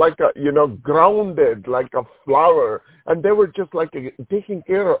just ground it like a flour. And they were just taking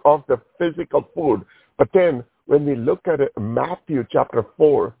care of the physical food. But then when we look at it, Matthew chapter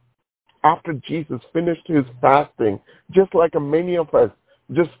 4, after Jesus finished his fasting, just like many of us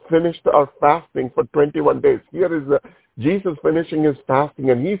just finished our fasting for 21 days. Here is Jesus finishing his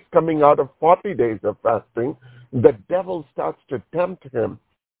fasting, and he's coming out of 40 days of fasting. The devil starts to tempt him,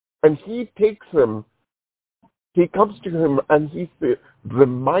 and he comes to him, and he's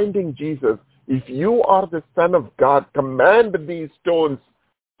reminding Jesus, if you are the Son of God, command these stones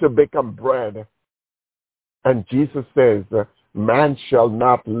to become bread. And Jesus says, man shall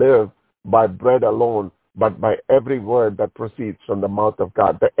not live by bread alone, but by every word that proceeds from the mouth of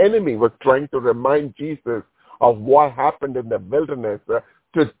God. The enemy was trying to remind Jesus of what happened in the wilderness,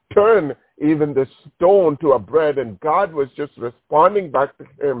 to turn even the stone to a bread, and God was just responding back to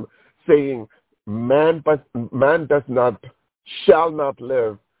him, saying, man shall not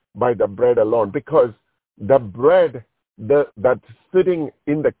live by the bread alone, because the bread that's sitting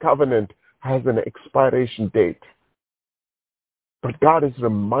in the covenant has an expiration date. But God is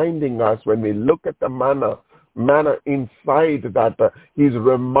reminding us when we look at the manna inside that he's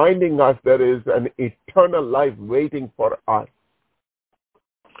reminding us there is an eternal life waiting for us.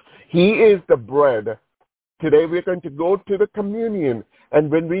 He is the bread. Today we're going to go to the communion. And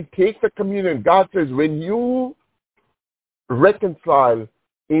when we take the communion, God says, when you reconcile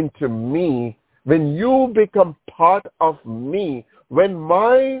into me, when you become part of me, when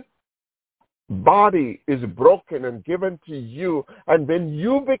my body is broken and given to you, and when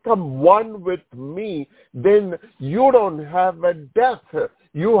you become one with me, then you don't have a death.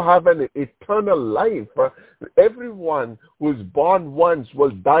 You have an eternal life. Everyone who's born once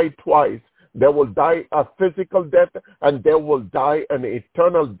will die twice. They will die a physical death, and they will die an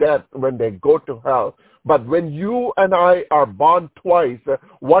eternal death when they go to hell. But when you and I are born twice,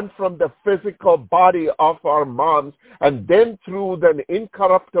 one from the physical body of our moms, and then through the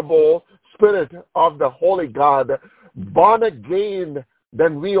incorruptible Spirit of the Holy God, born again,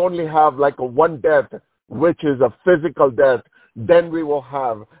 then we only have a one death, which is a physical death. Then we will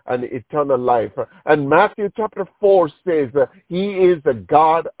have an eternal life. And Matthew chapter 4 says he is the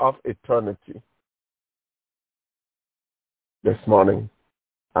God of eternity. This morning,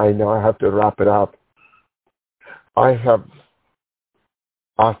 I know I have to wrap it up. I have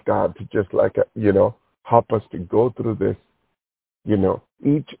asked God to just help us to go through this.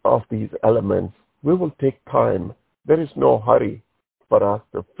 Each of these elements, we will take time. There is no hurry for us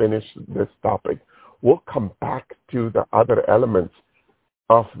to finish this topic. We'll come back to the other elements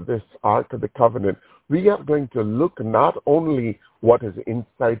of this Ark of the Covenant. We are going to look not only what is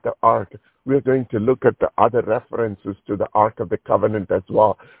inside the Ark, we are going to look at the other references to the Ark of the Covenant as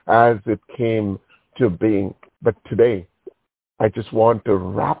well as it came to being. But today, I just want to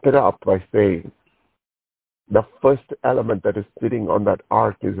wrap it up by saying, the first element that is sitting on that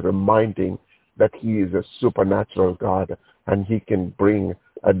ark is reminding that he is a supernatural God and he can bring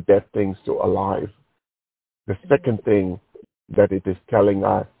dead things to alive. The second thing that it is telling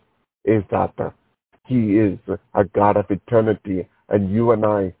us is that he is a God of eternity, and you and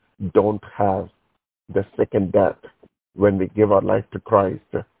I don't have the second death when we give our life to Christ.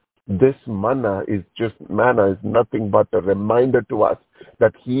 This manna is nothing but a reminder to us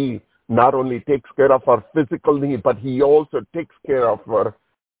that he not only takes care of our physical need, but he also takes care of our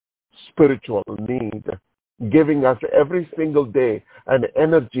spiritual need, giving us every single day an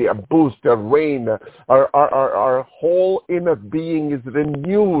energy, a boost, a rain. Our whole inner being is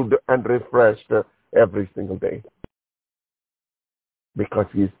renewed and refreshed every single day. Because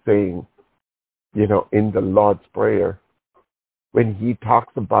he's saying, in the Lord's Prayer, when he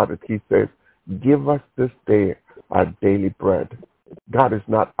talks about it, he says, give us this day our daily bread. God is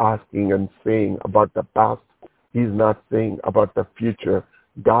not asking and saying about the past. He's not saying about the future.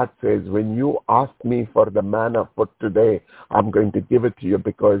 God says, when you ask me for the manna for today, I'm going to give it to you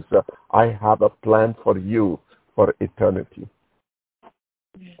because I have a plan for you for eternity.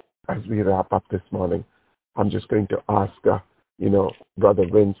 As we wrap up this morning, I'm just going to ask, Brother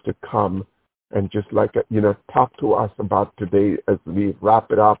Vince to come and just talk to us about today as we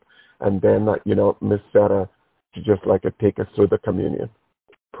wrap it up. And then, Miss Sarah to just take us through the communion.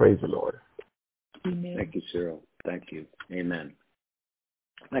 Praise the Lord. Amen. Thank you, Cyril. Thank you. Amen.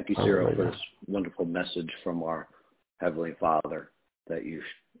 Thank you, Cyril, for this wonderful message from our Heavenly Father. that you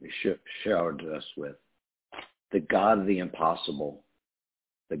showered us with. The God of the impossible,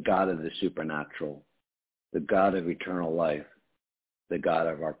 the God of the supernatural, the God of eternal life, the God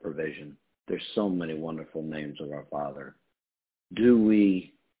of our provision. There's so many wonderful names of our Father. Are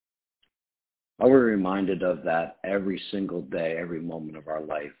we reminded of that every single day, every moment of our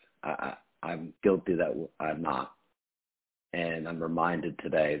life? I'm guilty that I'm not. And I'm reminded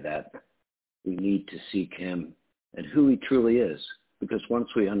today that we need to seek him and who he truly is. Because once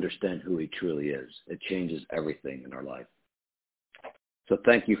we understand who he truly is, it changes everything in our life. So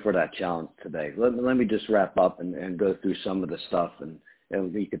thank you for that challenge today. Let me just wrap up and go through some of the stuff, and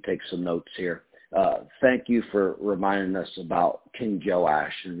we could take some notes here. Thank you for reminding us about King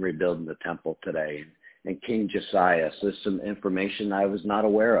Joash and rebuilding the temple today, and King Josiah. So there's some information I was not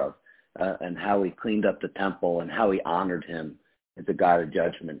aware of, and how he cleaned up the temple and how he honored him as a God of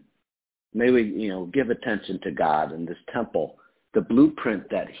judgment. May we, give attention to God and this temple, the blueprint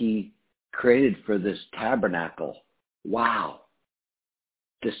that he created for this tabernacle. Wow.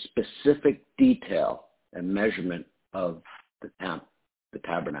 The specific detail and measurement of the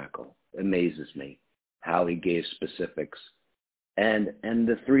tabernacle amazes me, how he gave specifics. And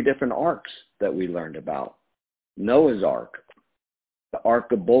the 3 different arks that we learned about. Noah's ark, the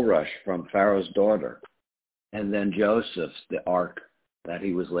ark of bulrush from Pharaoh's daughter, and then Joseph's, the ark that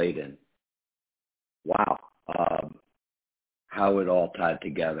he was laid in. Wow, how it all tied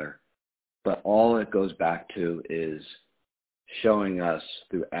together. But all it goes back to is showing us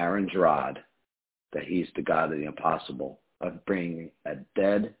through Aaron's rod that he's the God of the impossible, of bringing a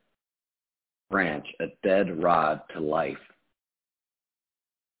dead branch, a dead rod to life.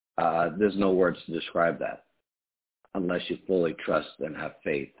 There's no words to describe that unless you fully trust and have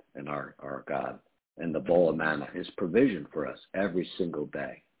faith in our God. And the bowl of manna, his provision for us every single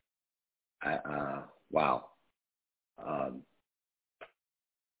day. Wow.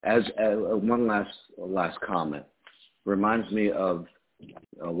 As one last comment, reminds me of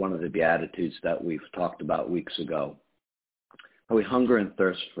one of the Beatitudes that we've talked about weeks ago. We hunger and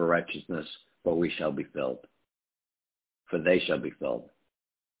thirst for righteousness, but we shall be filled. For they shall be filled.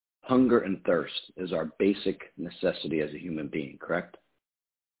 Hunger and thirst is our basic necessity as a human being, correct?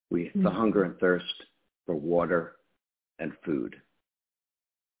 We the hunger and thirst for water and food.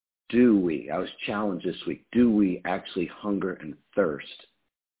 I was challenged this week, do we actually hunger and thirst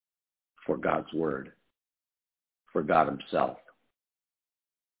for God's word, for God himself?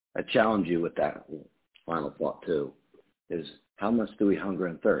 I challenge you with that final thought too, is how much do we hunger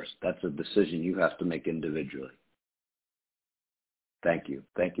and thirst? That's a decision you have to make individually. Thank you.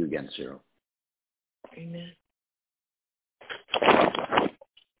 Thank you again, Cyril. Amen.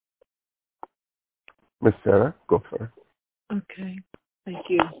 Miss Sarah, go for it. Okay. Thank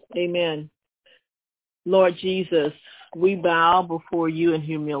you. Amen. Lord Jesus, we bow before you in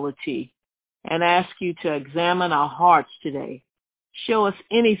humility and ask you to examine our hearts today. Show us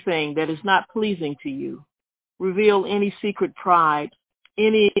anything that is not pleasing to you. Reveal any secret pride,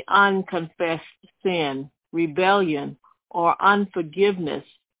 any unconfessed sin, rebellion, or unforgiveness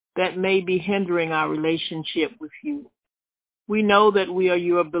that may be hindering our relationship with you. We know that we are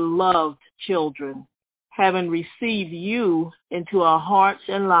your beloved children, having received you into our hearts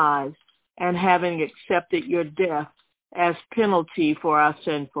and lives and having accepted your death as penalty for our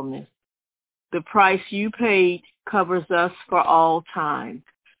sinfulness. The price you paid covers us for all time,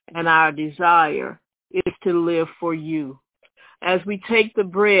 and our desire is to live for you. As we take the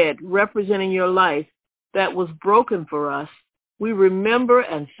bread representing your life that was broken for us, we remember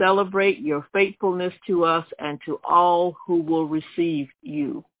and celebrate your faithfulness to us and to all who will receive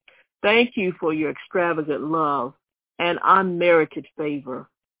you. Thank you for your extravagant love and unmerited favor.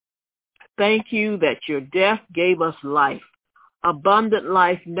 Thank you that your death gave us life, abundant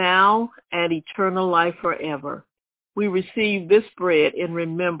life now and eternal life forever. We receive this bread in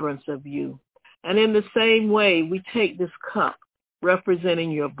remembrance of you. And in the same way, we take this cup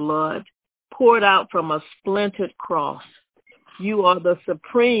representing your blood, poured out from a splintered cross. You are the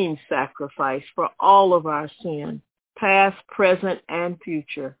supreme sacrifice for all of our sin, past, present, and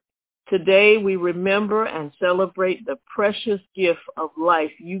future. Today we remember and celebrate the precious gift of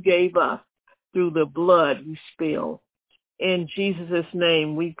life you gave us through the blood you spilled. In Jesus'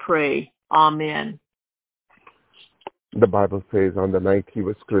 name we pray. Amen. The Bible says on the night he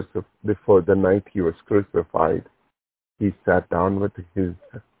was before the night he was crucified, he sat down with his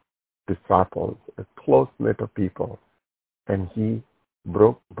disciples, a close-knit of people, and he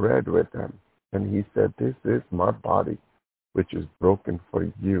broke bread with them. And he said, "This is my body, which is broken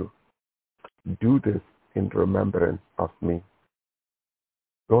for you. Do this in remembrance of me."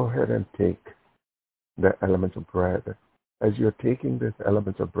 Go ahead and take the element of bread as you're taking these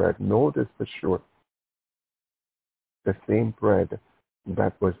elements of bread, know this for sure. The same bread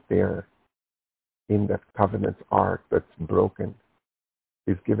that was there in that covenant ark that's broken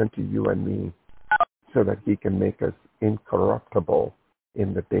is given to you and me so that he can make us incorruptible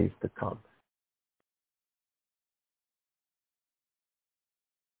in the days to come.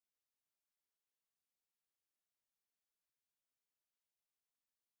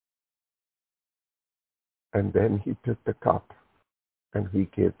 And then he took the cup and he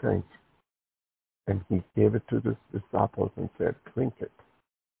gave thanks. And he gave it to the disciples and said, drink it.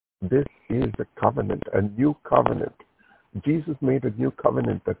 This is a covenant, a new covenant. Jesus made a new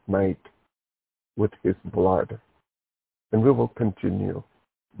covenant that night with his blood. And we will continue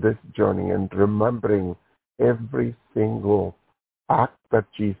this journey and remembering every single act that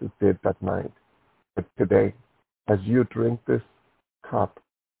Jesus did that night. But today, as you drink this cup,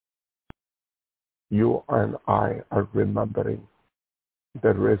 you and I are remembering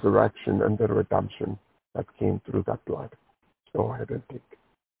the resurrection and the redemption that came through that blood. Go ahead and take.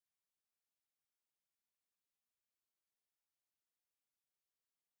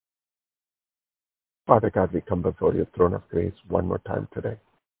 Father God, we come before your throne of grace one more time today.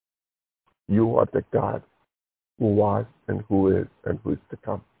 You are the God who was and who is to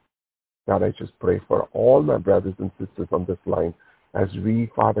come. God, I just pray for all my brothers and sisters on this line as we,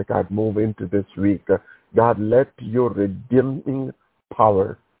 Father God, move into this week. God, let your redeeming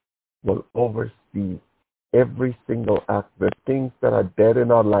power will oversee every single act. The things that are dead in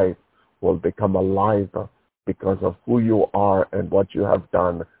our life will become alive because of who you are and what you have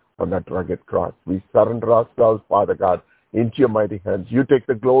done on that rugged cross. We surrender ourselves, Father God, into your mighty hands. You take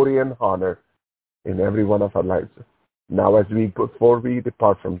the glory and honor in every one of our lives. Now, before we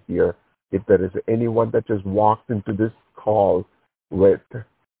depart from here, if there is anyone that just walked into this call with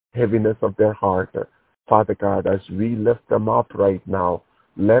heaviness of their heart, Father God, as we lift them up right now,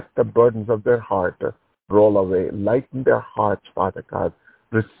 let the burdens of their heart roll away. Lighten their hearts, Father God.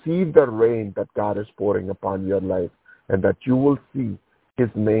 Receive the rain that God is pouring upon your life, and that you will see his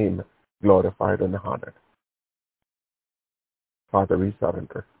name glorified and honored. Father, we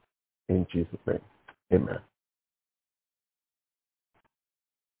surrender. In Jesus' name, amen.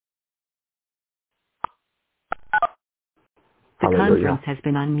 The Hallelujah. conference has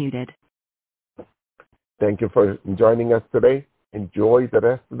been unmuted. Thank you for joining us today. Enjoy the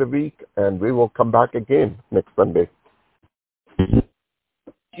rest of the week, and we will come back again next Sunday. Okay,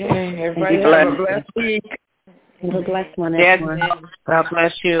 everybody have a blessed week. Have a blessed one, Yes, everyone. God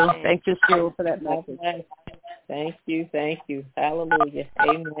bless you. Thank you, Sue, for that message. Thank you. Hallelujah.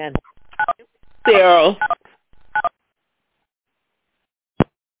 Amen. Sarah.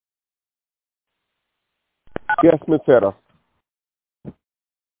 Yes, Miss Sarah.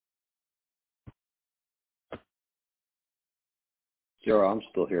 Sarah, I'm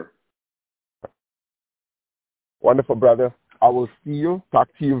still here. Wonderful, brother. I will see you. Talk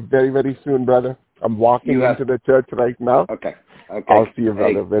to you very, very soon, brother. I'm walking into the church right now. Okay. I'll see you,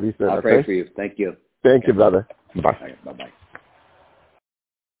 brother, very soon. I'll pray for you. Thank you. Thank you, brother. Bye. Right, bye-bye.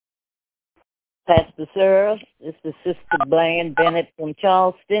 Pastor Sarah, this is Sister Bland Bennett from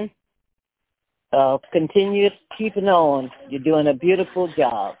Charleston. Continue keeping on. You're doing a beautiful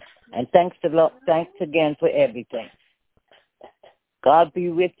job. And thanks again for everything. God be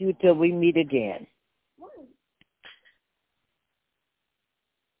with you till we meet again.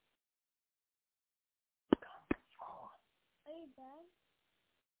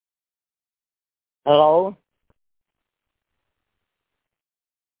 Hello?